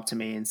that come up to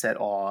me and said,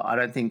 oh, I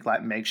don't think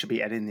like Meg should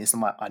be editing this. I'm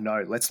like, I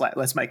know. Let's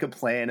make a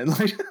plan and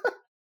like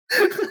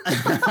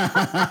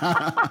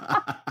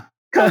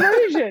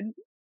collusion.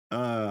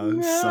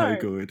 So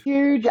good.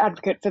 Huge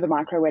advocate for the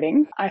micro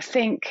wedding. I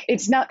think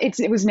it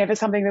was never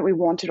something that we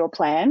wanted or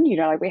planned. You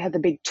know, like we had the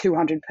big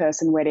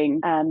 200-person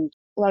wedding, and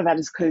a lot of that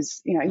is because,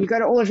 you know, you go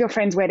to all of your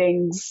friends'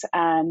 weddings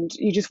and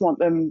you just want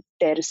them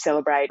there to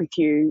celebrate with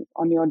you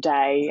on your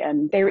day.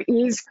 And there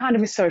is kind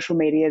of a social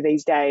media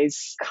these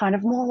days, kind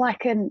of more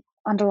like an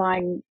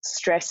underlying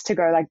stress to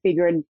go like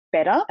bigger and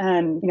better.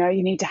 And, you know,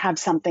 you need to have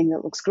something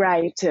that looks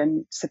great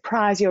and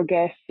surprise your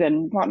guests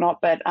and whatnot.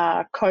 But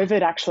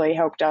COVID actually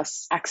helped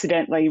us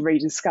accidentally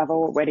rediscover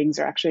what weddings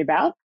are actually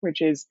about,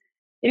 which is,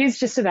 it is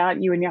just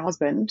about you and your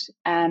husband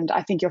and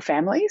I think your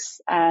families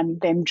and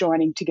them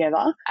joining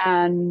together.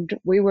 And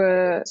we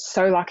were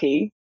so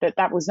lucky that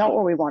that was not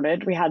what we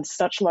wanted. We had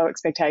such low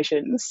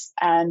expectations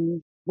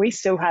and we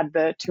still had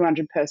the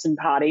 200-person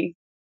party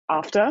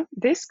after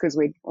this because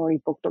we'd already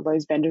booked all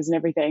those vendors and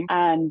everything.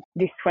 And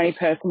this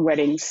 20-person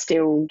wedding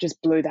still just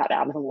blew that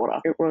out of the water.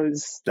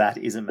 That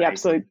is amazing. The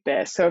absolute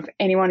best. So if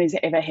anyone is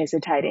ever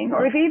hesitating,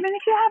 or if you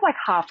have like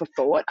half a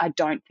thought, I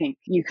don't think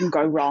you can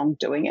go wrong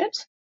doing it.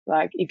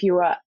 Like if you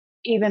are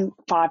even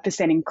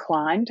 5%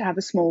 inclined to have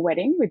a small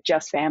wedding with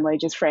just family,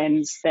 just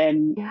friends,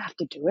 then you have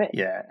to do it.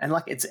 Yeah. And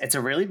like it's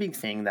a really big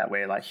thing that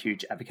we're like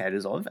huge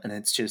advocates of. And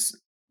it's just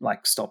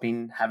like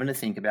stopping, having to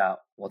think about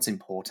what's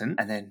important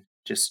and then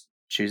just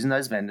choosing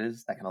those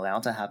vendors that can allow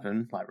it to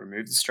happen, like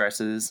remove the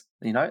stresses,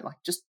 you know, like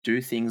just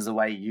do things the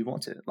way you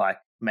want it, like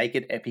make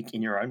it epic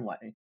in your own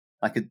way.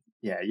 Like,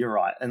 yeah, you're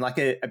right. And like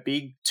a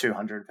big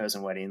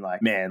 200-person wedding,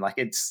 like, man, like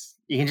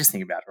you can just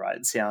think about it, right?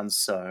 It sounds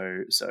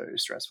so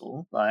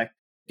stressful. Like,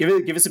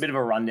 give us a bit of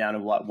a rundown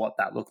of like what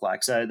that looked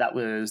like. So that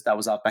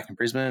was up back in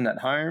Brisbane at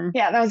home.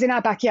 Yeah, that was in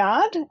our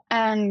backyard.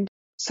 And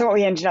so what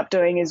we ended up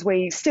doing is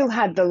we still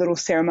had the little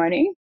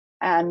ceremony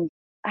and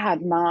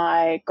had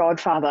my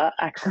godfather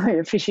actually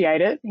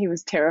officiate it. He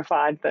was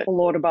terrified that the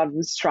Lord above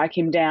would strike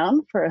him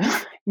down for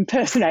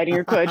impersonating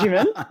a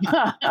clergyman.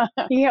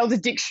 He held a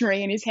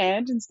dictionary in his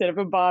hand instead of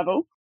a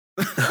Bible.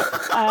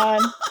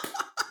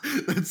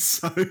 That's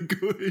so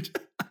good.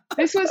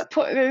 This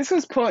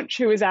was Punch,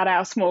 who was at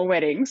our small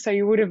wedding, so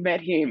you would have met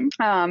him.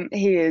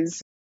 He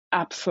is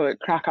absolute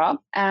crack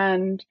up.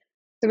 And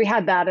so we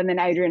had that, and then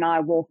Adrian and I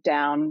walked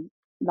down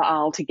the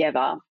aisle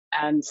together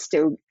and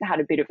still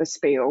had a bit of a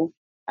spiel.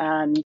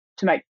 And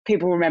to make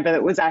people remember that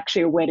it was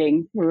actually a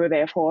wedding we were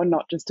there for,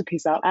 not just to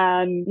piss up.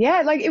 And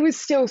yeah, like it was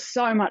still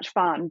so much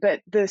fun, but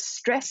the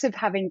stress of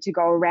having to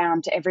go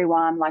around to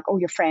everyone, like all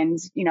your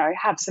friends, you know,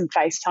 have some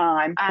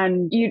FaceTime,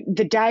 and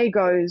the day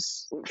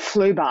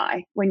flew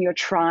by when you're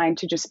trying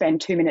to just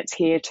spend 2 minutes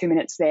here, 2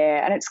 minutes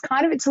there. And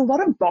it's a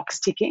lot of box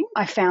ticking,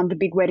 I found the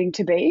big wedding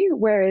to be,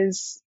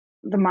 whereas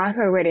the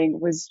micro wedding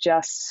was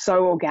just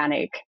so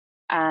organic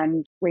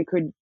and we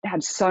could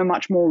had so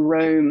much more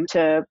room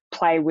to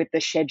play with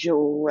the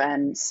schedule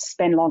and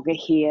spend longer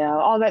here.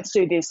 Oh, let's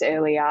do this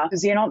earlier.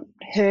 Because you're not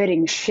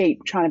herding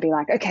sheep trying to be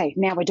like, okay,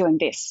 now we're doing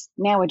this,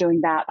 now we're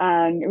doing that.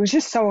 And it was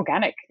just so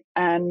organic.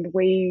 And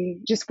we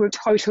just were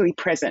totally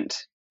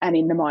present and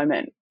in the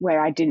moment,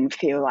 where I didn't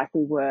feel like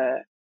we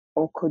were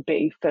or could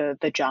be for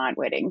the giant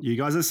wedding. You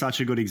guys are such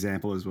a good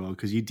example as well,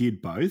 because you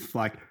did both.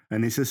 Like,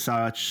 and this is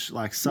such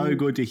like so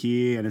good to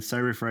hear, and it's so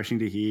refreshing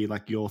to hear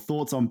like your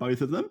thoughts on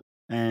both of them.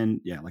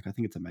 And yeah, like I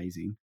think it's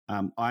amazing.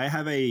 I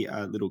have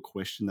a little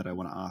question that I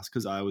want to ask,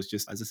 because I was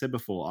just, as I said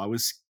before, I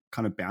was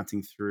kind of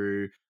bouncing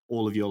through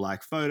all of your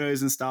like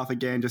photos and stuff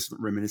again, just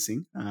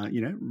reminiscing,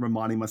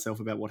 reminding myself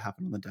about what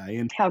happened on the day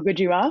and how good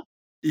you are.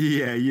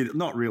 Yeah,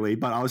 not really,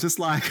 but I was just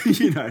like,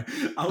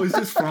 I was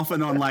just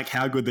frothing on like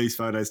how good these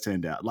photos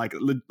turned out. Like,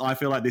 I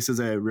feel like this is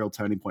a real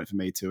turning point for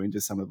me too, and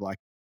just some of like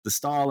the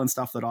style and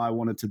stuff that I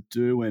wanted to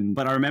do.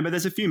 But I remember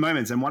there's a few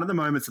moments, and one of the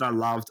moments that I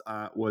loved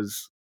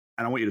was,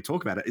 and I want you to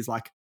talk about it, is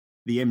like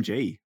the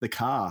MG, the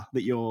car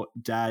that your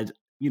dad,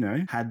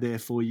 had there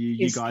for you.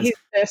 His you guys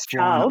first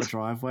flying up child. the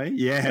driveway.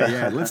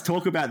 Yeah. Let's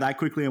talk about that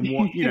quickly and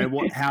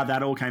how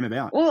that all came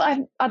about.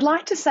 Well, I'd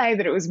like to say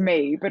that it was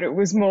me, but it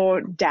was more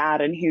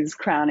Dad and his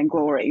crown and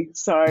glory.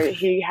 So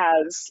he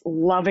has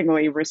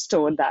lovingly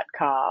restored that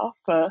car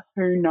for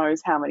who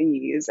knows how many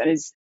years, and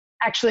has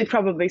actually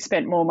probably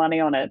spent more money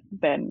on it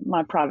than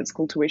my private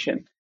school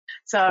tuition.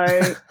 So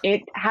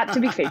it had to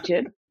be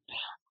featured.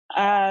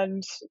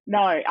 And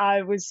no,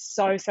 I was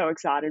so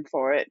excited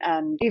for it.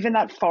 And even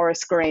that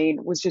forest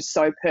green was just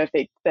so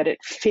perfect that it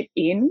fit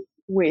in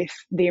with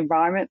the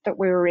environment that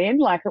we were in.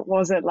 Like, it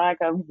wasn't like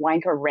a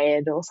wanker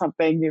red or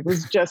something. It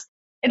was just,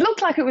 it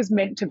looked like it was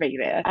meant to be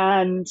there.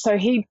 And so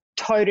he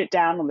towed it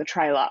down on the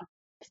trailer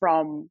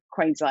from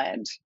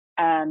Queensland.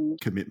 And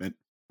commitment.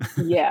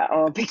 Yeah,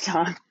 big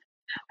time.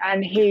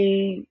 And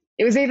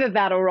it was either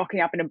that or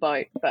rocking up in a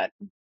boat, but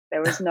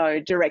there was no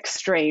direct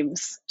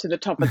streams to the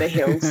top of the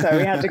hill, so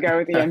we had to go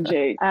with the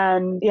MG.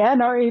 And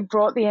he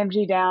brought the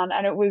MG down,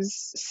 and it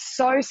was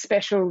so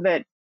special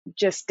that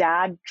just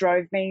Dad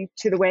drove me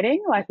to the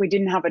wedding. Like, we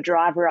didn't have a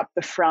driver up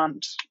the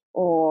front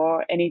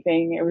or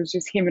anything. It was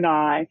just him and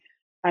I.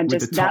 And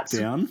with just the top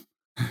down?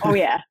 Oh,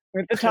 yeah,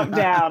 with the top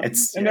down.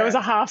 There was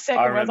a half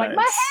second where I was like,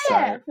 my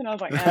hair! And I was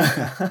like,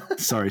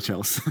 sorry,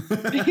 Chelsea.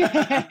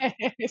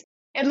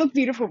 It looked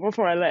beautiful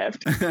before I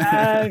left.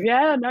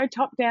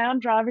 Top down,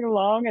 driving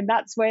along. And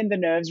that's when the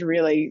nerves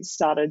really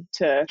started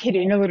to hit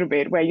in a little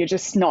bit, where you're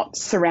just not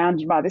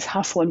surrounded by this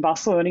hustle and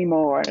bustle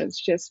anymore. And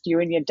it's just you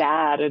and your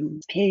dad.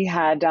 And he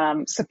had,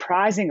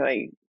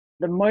 surprisingly,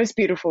 the most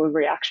beautiful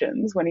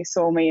reactions when he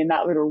saw me in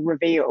that little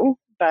reveal.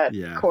 But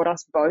caught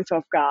us both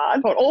off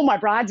guard. Caught all my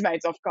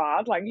bridesmaids off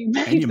guard. Like, you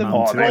made them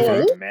all. They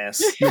were a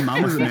mess. Your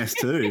mum was a mess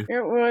too.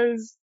 It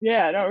was,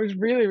 it was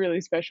really,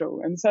 really special.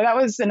 And so that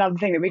was another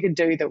thing that we could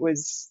do that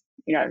was,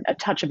 a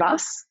touch of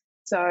us.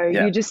 So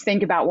you just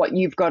think about what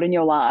you've got in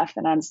your life,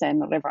 and I understand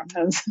not everyone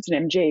has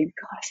an MG.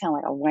 God, I sound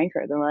like a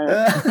wanker at the moment.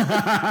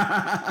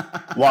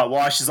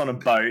 While she's on a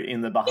boat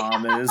in the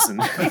Bahamas. And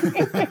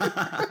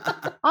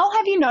I'll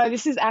have you know,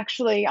 this is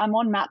actually, I'm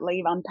on mat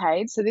leave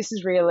unpaid, so this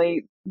is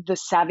really the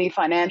savvy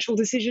financial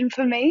decision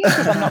for me,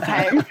 because I'm not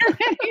paying for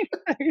any.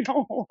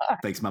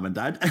 Thanks, Mum and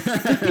Dad.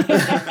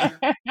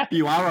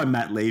 You are on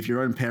mat leave.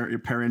 You're on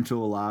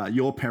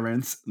your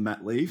parents'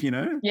 mat leave,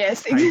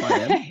 Yes, exactly. By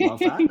them. Love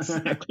that.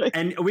 Exactly.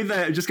 And with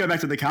just go back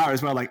to the car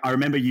as well, like, I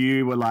remember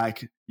you were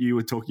talking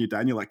to your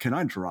dad, and you're like, can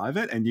I drive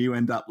it? And you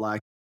end up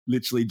like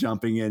literally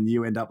jumping in,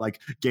 you end up like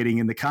getting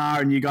in the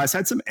car, and you guys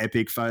had some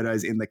epic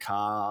photos in the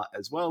car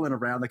as well and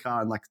around the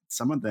car. And like,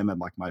 some of them are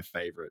like my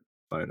favorite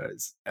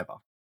photos ever.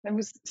 It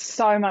was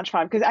so much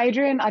fun, because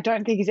Adrian, I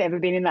don't think he's ever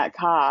been in that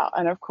car.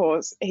 And of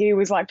course, he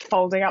was like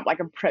folding up like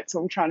a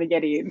pretzel trying to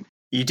get in.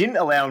 You didn't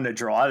allow him to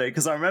drive it,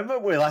 because I remember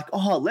we're like,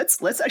 oh,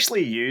 let's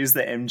actually use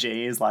the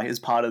MG as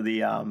part of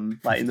the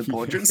in the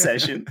portrait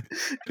session.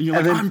 And you're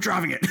like, I'm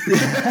driving it.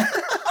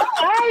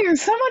 Hey, it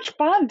was so much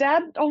fun.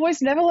 Dad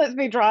almost never lets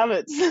me drive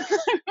it. So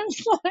it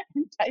was like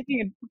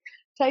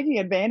taking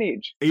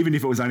advantage. Even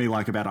if it was only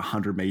like about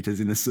 100 meters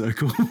in a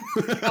circle.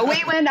 But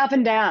we went up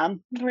and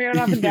down. We went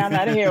up and down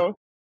that hill.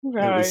 So,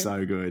 it was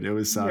so good. It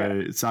was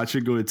such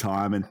a good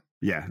time. And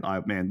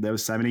there were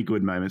so many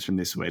good moments from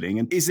this wedding.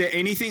 And is there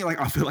anything,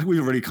 like, I feel like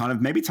we've already kind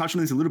of maybe touched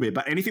on this a little bit,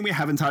 but anything we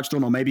haven't touched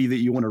on, or maybe that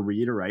you want to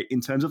reiterate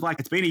in terms of like,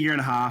 it's been a year and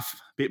a half,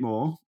 bit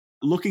more,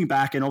 looking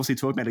back and obviously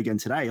talking about it again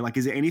today, like,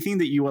 is there anything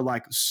that you were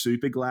like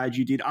super glad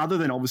you did, other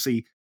than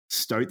obviously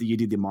stoked that you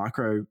did the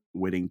micro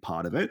wedding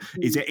part of it?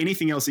 Is there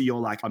anything else that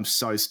you're like, I'm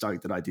so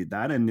stoked that I did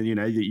that, and that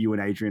you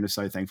and Adrian are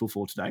so thankful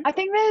for today? I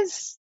think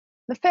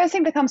the first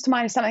thing that comes to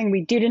mind is something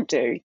we didn't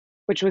do,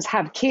 which was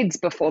have kids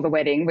before the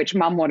wedding, which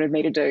Mum wanted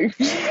me to do.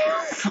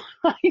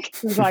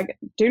 It was like,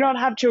 do not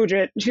have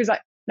children. She was like,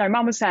 no,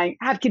 Mum was saying,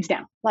 have kids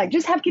now. Like,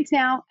 just have kids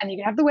now and you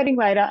can have the wedding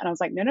later. And I was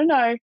like,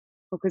 no,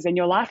 because then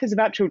your life is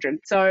about children.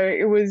 So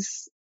it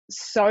was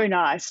so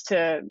nice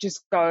to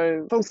just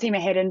go full steam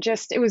ahead, and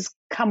just, it was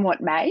come what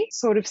may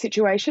sort of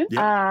situation.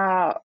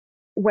 Yeah.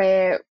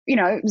 Where,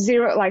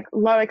 zero, like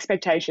low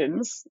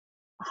expectations,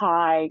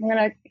 high. I'm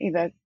going to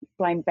either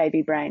blame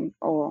baby brain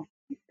or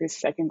this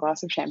second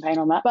glass of champagne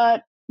on that.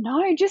 But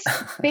no, just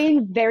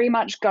being very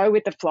much go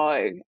with the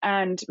flow.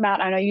 And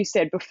Matt, I know you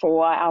said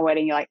before our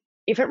wedding, you're like,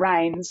 if it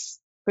rains,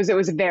 because it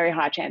was a very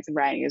high chance of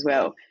raining as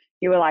well,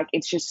 you were like,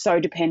 it's just so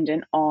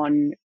dependent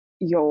on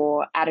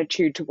your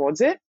attitude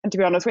towards it. And to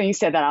be honest, when you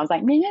said that, I was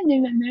like,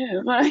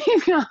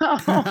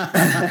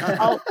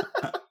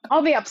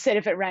 I'll be upset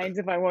if it rains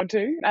if I want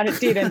to. And it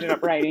did end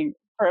up raining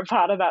for a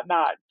part of that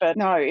night. But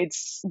no,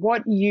 it's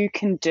what you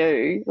can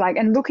do. Like,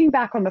 and looking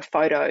back on the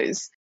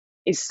photos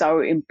is so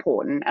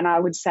important. And I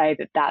would say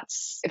that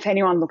that's, if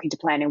anyone looking to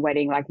plan a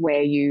wedding, like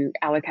where you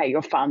allocate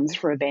your funds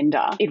for a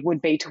vendor, it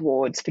would be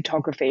towards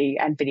photography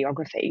and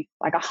videography,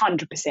 like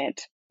 100%,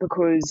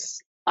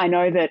 because I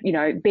know that, you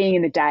know, being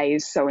in the day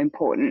is so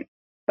important,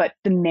 but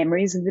the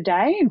memories of the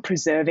day and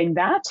preserving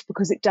that,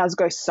 because it does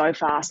go so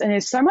fast and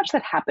there's so much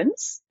that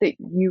happens that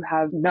you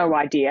have no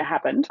idea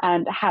happened,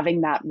 and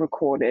having that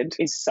recorded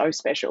is so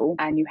special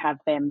and you have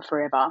them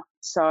forever.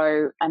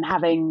 So, and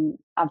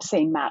I've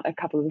seen, Matt, a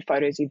couple of the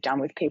photos you've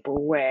done with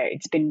people where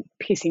it's been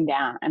pissing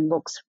down and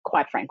looks,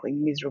 quite frankly,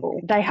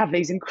 miserable. They have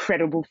these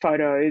incredible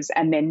photos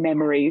and then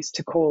memories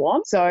to call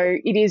on. So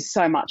it is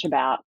so much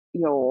about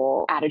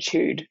your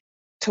attitude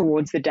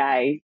towards the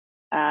day,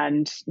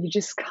 and you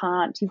just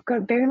can't, you've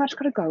got very much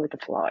got to go with the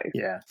flow.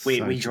 Yeah.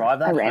 We drive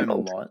that home a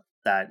lot,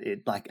 that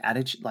it like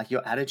attitude, like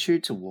your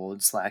attitude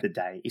towards like the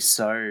day is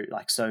so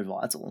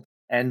vital.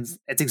 And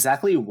it's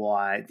exactly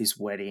why this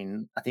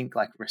wedding, I think,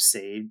 like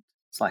received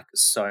like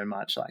so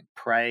much like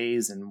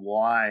praise, and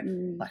why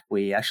like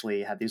we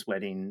actually had this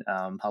wedding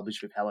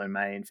published with Hello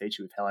May and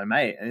featured with Hello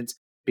May. And it's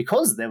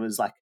because there was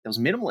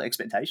minimal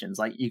expectations.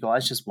 Like you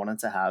guys just wanted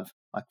to have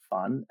like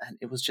fun, and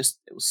it was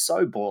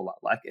so baller.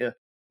 Like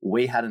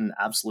we had an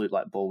absolute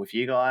like ball with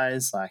you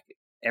guys. Like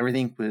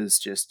everything was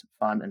just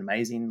fun and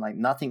amazing. Like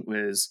nothing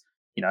was,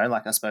 you know,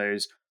 like I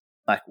suppose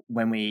like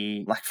when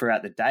we like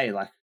throughout the day,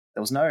 like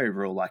there was no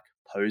real like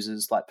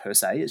poses like per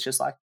se. It's just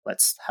like,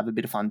 let's have a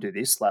bit of fun, do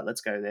this, like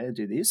let's go there,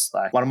 do this.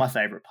 Like one of my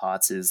favorite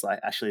parts is like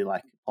actually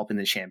like popping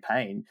the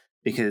champagne,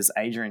 because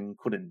Adrian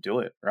couldn't do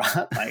it,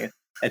 right? Like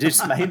it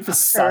just made for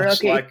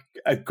such like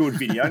a good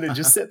video, and it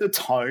just set the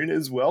tone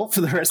as well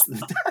for the rest of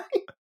the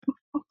day.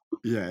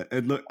 Yeah,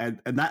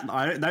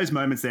 and those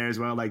moments there as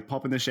well, like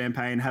popping the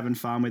champagne, having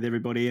fun with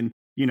everybody, and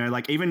you know,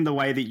 like even the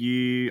way that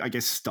you, I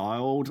guess,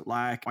 styled,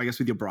 like I guess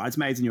with your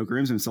bridesmaids and your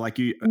groomsmen. So like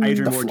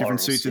Adrian wore a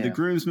different suit to the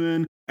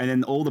groomsmen, and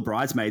then all the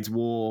bridesmaids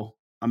wore,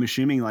 I'm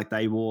assuming like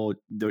they wore,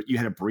 you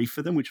had a brief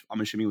for them, which I'm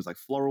assuming was like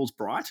florals,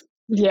 bright.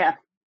 Yeah,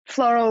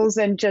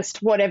 florals and just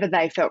whatever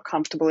they felt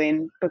comfortable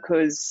in,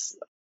 because,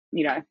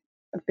 you know,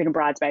 I've been a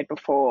bridesmaid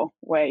before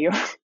where you're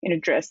in a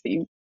dress that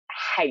you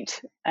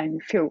hate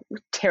and feel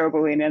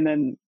terrible in, and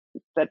then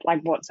that like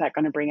what's that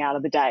going to bring out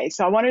of the day?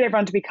 So I wanted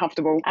everyone to be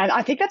comfortable, and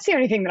I think that's the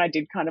only thing that I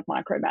did kind of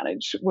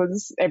micromanage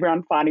was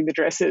everyone finding the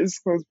dresses,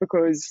 was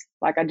because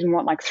like I didn't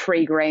want like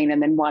 3 green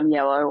and then 1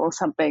 yellow or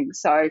something.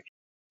 So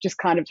just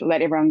kind of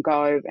let everyone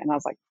go, and I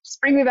was like,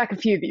 just bring me back a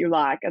few that you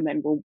like, and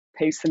then we'll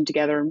piece them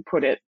together and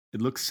put it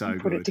looks so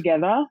good. Put it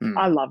together.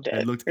 I loved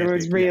it. It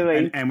was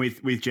really, yeah. And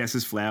with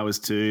Jess's flowers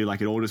too,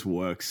 like it all just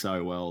works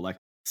so well. Like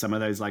some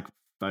of those like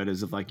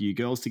photos of like you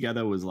girls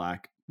together was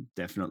like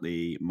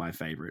definitely my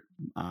favorite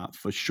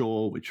for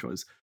sure, which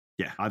was,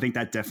 yeah, I think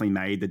that definitely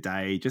made the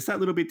day just that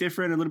little bit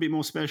different, a little bit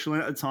more special.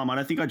 And at the time, I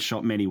don't think I'd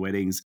shot many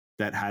weddings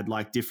that had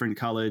like different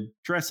colored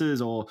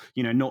dresses, or,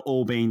 you know, not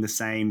all being the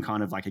same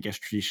kind of like, I guess,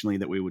 traditionally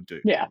that we would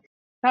do. Yeah.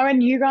 No,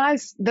 and you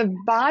guys, the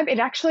vibe,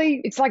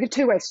 it's like a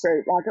two-way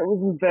street. Like it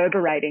was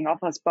reverberating off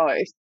us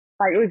both.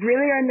 Like it was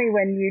really only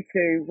when you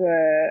two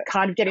were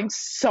kind of getting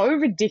so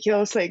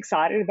ridiculously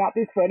excited about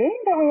this wedding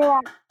that we were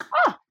like,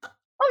 oh,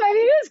 maybe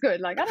it is good.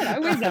 Like, I don't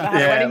know, we've never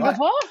had a wedding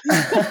before.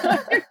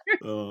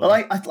 Well,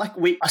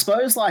 I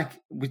suppose like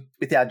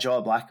with our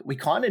job, like we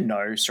kind of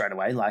know straight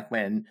away, like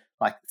when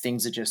like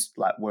things are just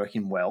like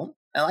working well.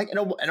 And like, and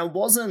it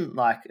wasn't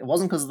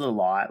because of the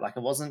light, like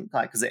it wasn't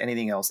like because of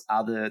anything else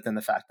other than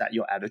the fact that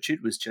your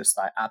attitude was just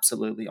like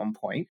absolutely on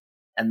point.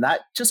 And that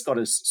just got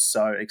us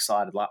so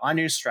excited. Like I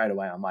knew straight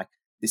away, I'm like,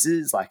 this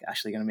is like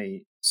actually going to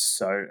be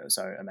so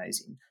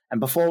amazing. And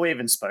before we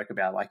even spoke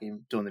about like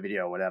doing the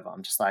video or whatever,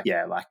 I'm just like,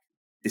 yeah, like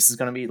this is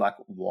going to be like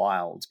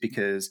wild,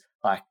 because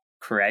like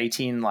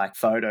creating like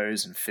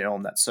photos and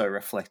film that's so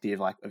reflective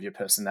like of your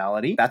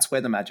personality, that's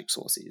where the magic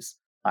source is.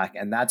 Like,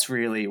 and that's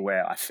really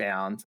where I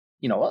found,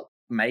 you know what,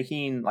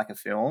 making like a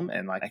film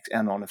and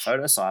on the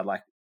photo side,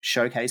 like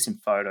showcasing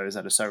photos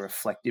that are so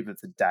reflective of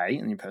the day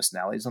and your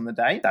personalities on the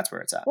day, that's where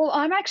it's at. Well,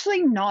 I'm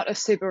actually not a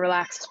super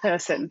relaxed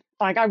person.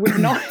 Like I would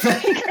not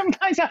think of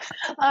myself.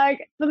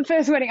 Like for the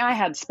first wedding I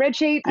had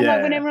spreadsheet, and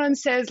like when everyone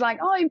says like,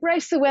 oh,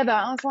 embrace the weather,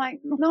 I was like,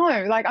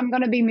 no, like I'm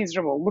going to be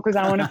miserable because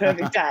I want a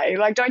perfect day.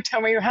 Like don't tell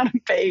me how to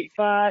be.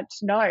 But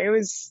no, it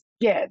was,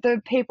 yeah,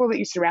 the people that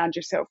you surround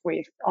yourself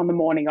with on the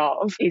morning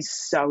of is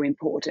so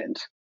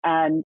important.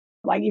 And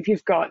like if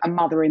you've got a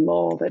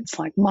mother-in-law that's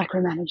like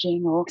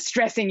micromanaging or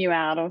stressing you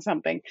out or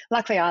something.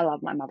 Luckily, I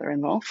love my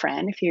mother-in-law,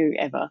 Fran, if you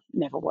ever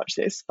never watch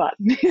this, but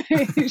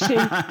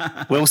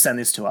we'll send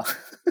this to her.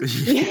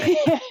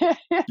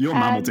 Your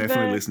mum will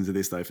definitely listen to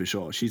this though, for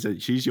sure.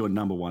 She's your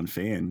number one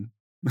fan.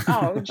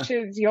 Oh,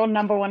 she's your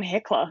number one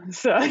heckler.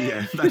 So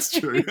yeah, that's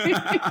true.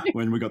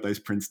 When we got those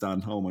prints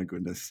done, oh my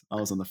goodness, I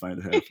was on the phone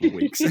to her for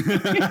weeks.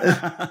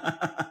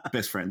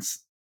 Best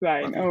friends.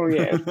 Right. Oh,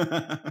 yes.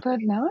 But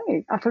no,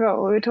 I forgot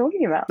what we were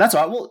talking about. That's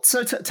right. Well,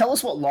 so tell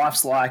us what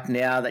life's like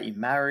now that you're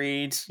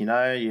married. You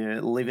know,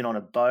 you're living on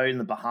a boat in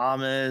the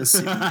Bahamas,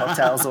 sipping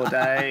cocktails all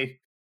day.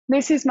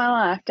 This is my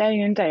life,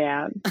 day in, day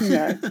out. You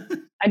know,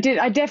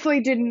 I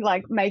definitely didn't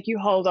like make you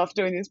hold off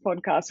doing this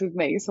podcast with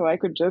me so I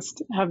could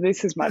just have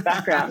this as my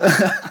background.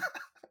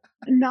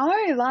 No,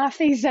 life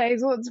these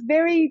days, well, it's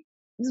very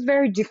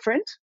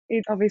different.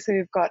 Obviously,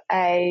 we've got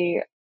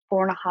a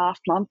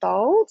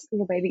 4.5-month-old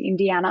little baby,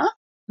 Indiana.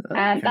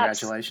 And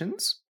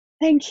congratulations.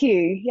 Thank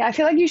you. Yeah, I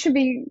feel like you should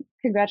be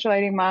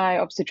congratulating my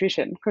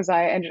obstetrician because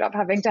I ended up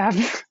having to have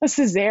a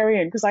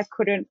cesarean because I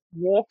couldn't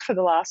walk for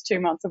the last 2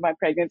 months of my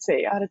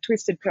pregnancy. I had a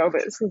twisted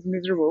pelvis. It was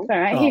miserable.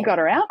 So he got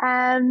her out,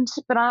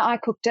 but I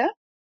cooked her.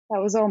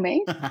 That was all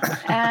me.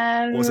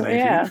 And wasn't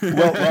Adrian. Yeah.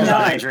 Well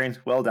done, Adrian.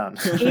 Well done.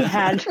 He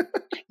had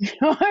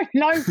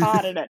no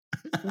part in it.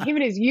 Him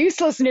and his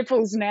useless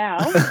nipples now.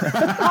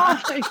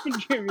 They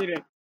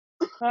contributed.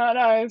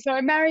 No, so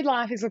married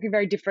life is looking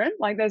very different.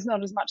 Like there's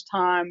not as much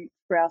time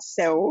for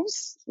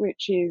ourselves,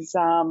 which is,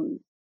 par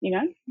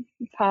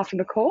for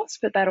the course,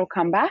 but that'll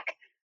come back.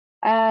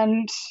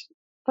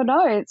 But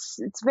no, it's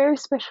very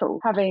special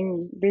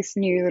having this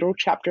new little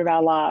chapter of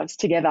our lives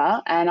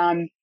together. And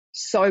I'm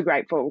so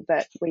grateful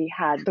that we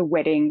had the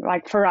wedding.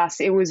 Like for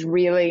us, it was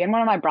really, and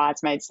one of my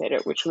bridesmaids said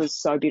it, which was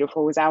so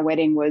beautiful, was our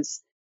wedding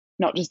was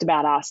not just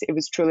about us. It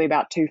was truly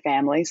about two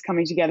families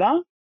coming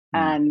together.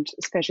 And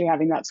especially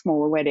having that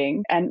smaller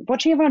wedding and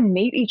watching everyone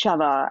meet each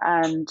other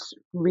and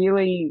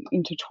really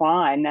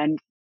intertwine and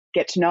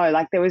get to know.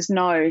 Like there was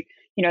no,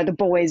 the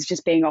boys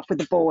just being off with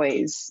the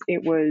boys.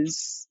 It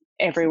was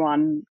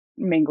everyone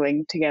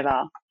mingling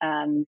together.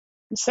 And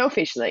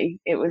selfishly,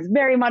 it was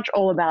very much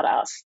all about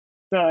us.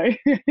 So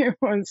it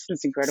was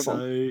just incredible.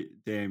 So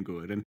damn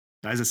good. And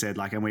as I said,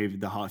 like,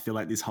 and I feel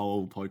like this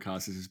whole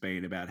podcast has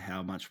been about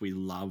how much we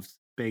loved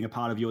being a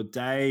part of your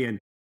day. And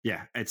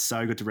yeah, it's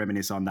so good to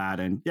reminisce on that.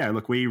 And yeah,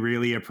 look, we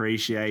really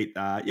appreciate,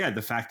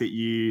 the fact that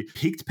you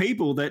picked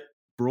people that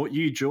brought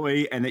you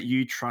joy and that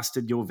you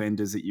trusted your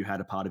vendors that you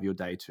had a part of your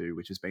day too,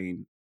 which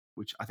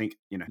I think,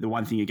 the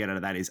one thing you get out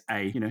of that is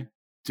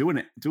do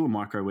a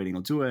micro wedding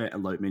or do a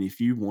elopement. If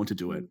you want to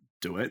do it,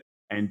 do it.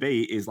 And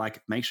B is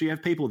like, make sure you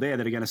have people there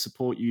that are going to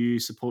support you,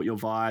 support your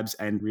vibes,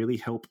 and really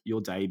help your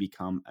day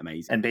become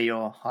amazing. And be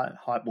your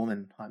hype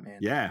woman, hype man.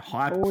 Yeah,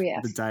 hype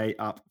the day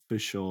up for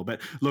sure.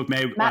 But look,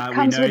 Matt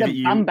comes with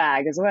a bum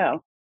bag as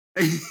well.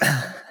 Full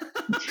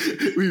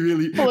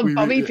of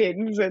bobby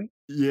pins and.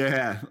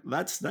 Yeah,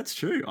 that's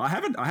true. I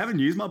haven't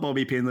used my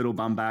bobby pin little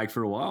bum bag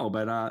for a while,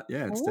 but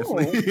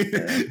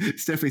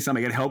it's definitely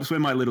something. It helps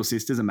when my little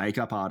sister's a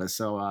makeup artist,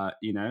 so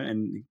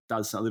and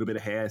does a little bit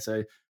of hair,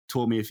 so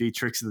taught me a few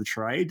tricks of the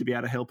trade to be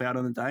able to help out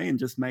on the day and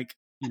just make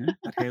that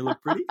hair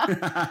look pretty.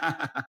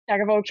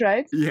 Jack of all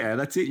trades. Yeah,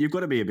 that's it. You've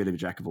got to be a bit of a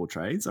jack of all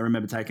trades. I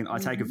remember I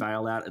take a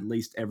veil out at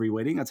least every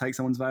wedding. I take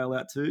someone's veil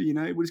out too. We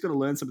just got to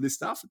learn some of this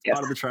stuff. It's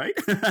part of the trade.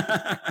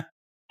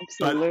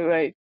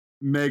 Absolutely. But,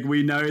 Meg,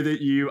 we know that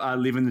you are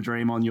living the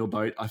dream on your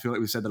boat. I feel like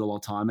we've said that a lot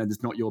of time, and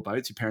it's not your boat,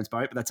 it's your parents'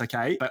 boat, but that's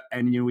okay.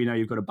 We know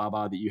you've got a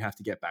bubba that you have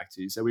to get back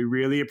to. So we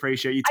really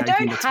appreciate you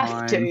taking the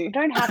time. I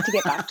don't have to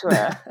get back to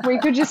her. We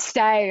could just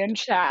stay and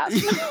chat.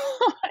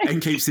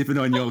 And keep sipping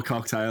on your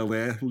cocktail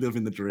there,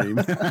 living the dream.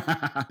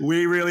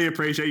 We really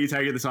appreciate you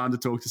taking the time to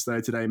talk to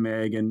us today,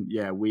 Meg. And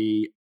yeah,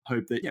 we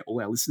hope that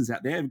all our listeners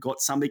out there have got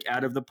something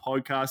out of the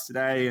podcast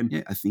today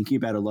and are thinking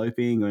about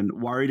eloping and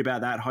worried about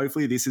that.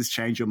 Hopefully this has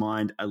changed your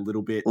mind a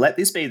little bit. Let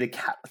this be the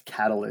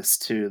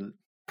catalyst to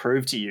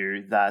prove to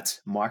you that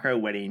micro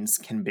weddings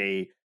can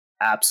be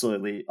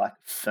absolutely like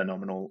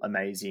phenomenal,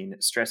 amazing,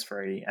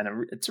 stress-free,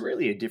 and it's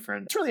really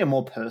a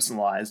more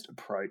personalized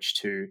approach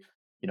to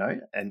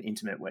an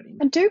intimate wedding.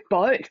 And do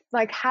both.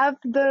 Like have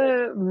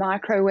the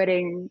micro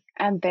wedding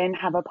and then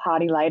have a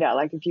party later.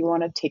 Like if you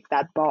want to tick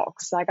that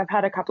box. Like I've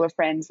had a couple of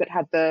friends that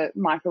had the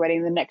micro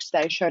wedding the next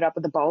day, showed up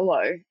with a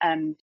bolo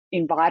and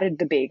invited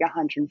the big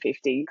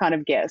 150 kind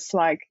of guests.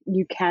 Like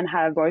you can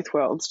have both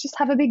worlds. Just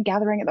have a big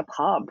gathering at the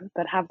pub,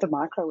 but have the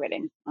micro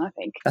wedding, I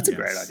think. That's a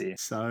great idea.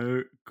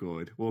 So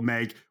good. Well,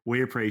 Meg,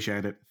 we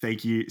appreciate it.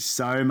 Thank you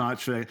so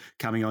much for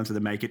coming on to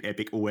the Make It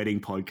Epic Wedding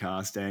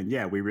podcast. And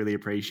yeah, we really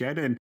appreciate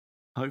it. And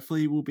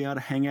hopefully we'll be able to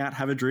hang out,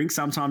 have a drink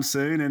sometime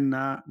soon and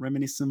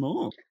reminisce some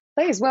more.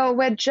 Please. Well,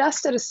 we're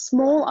just at a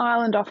small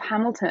island off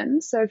Hamilton.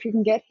 So if you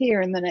can get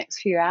here in the next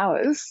few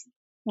hours,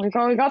 we've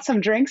got some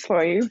drinks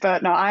for you.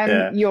 But no,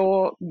 I'm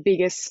your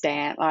biggest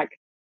stan. Like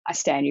I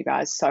stan you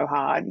guys so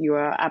hard. You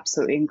are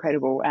absolutely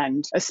incredible.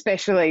 And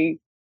especially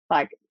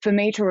like for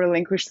me to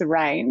relinquish the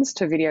reins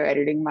to video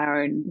editing my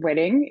own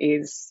wedding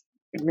it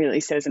really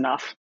says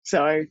enough.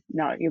 So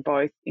no, you're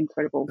both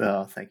incredible.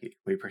 Oh, thank you.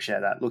 We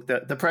appreciate that. Look,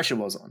 the pressure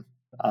was on.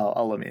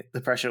 I'll admit, the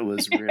pressure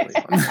was really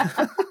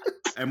on.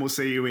 And we'll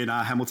see you in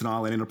Hamilton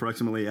Island in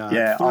approximately 3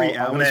 hours.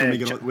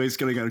 We're just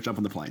going to go jump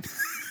on the plane.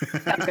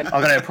 I've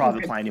got a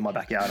private plane in my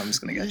backyard. I'm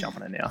just going to go jump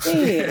on it now.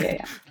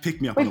 Yeah.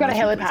 Pick me up. We've got a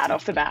helipad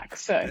off the back.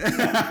 So.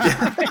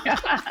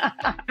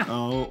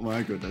 Oh,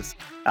 my goodness.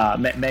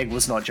 Meg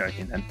was not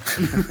joking then.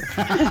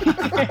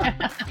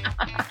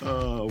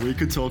 Oh, we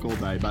could talk all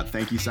day, but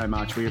thank you so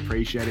much. We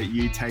appreciate it.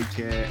 You take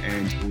care,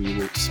 and we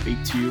will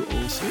speak to you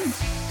all soon.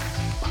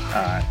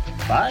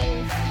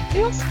 Bye.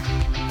 Yes.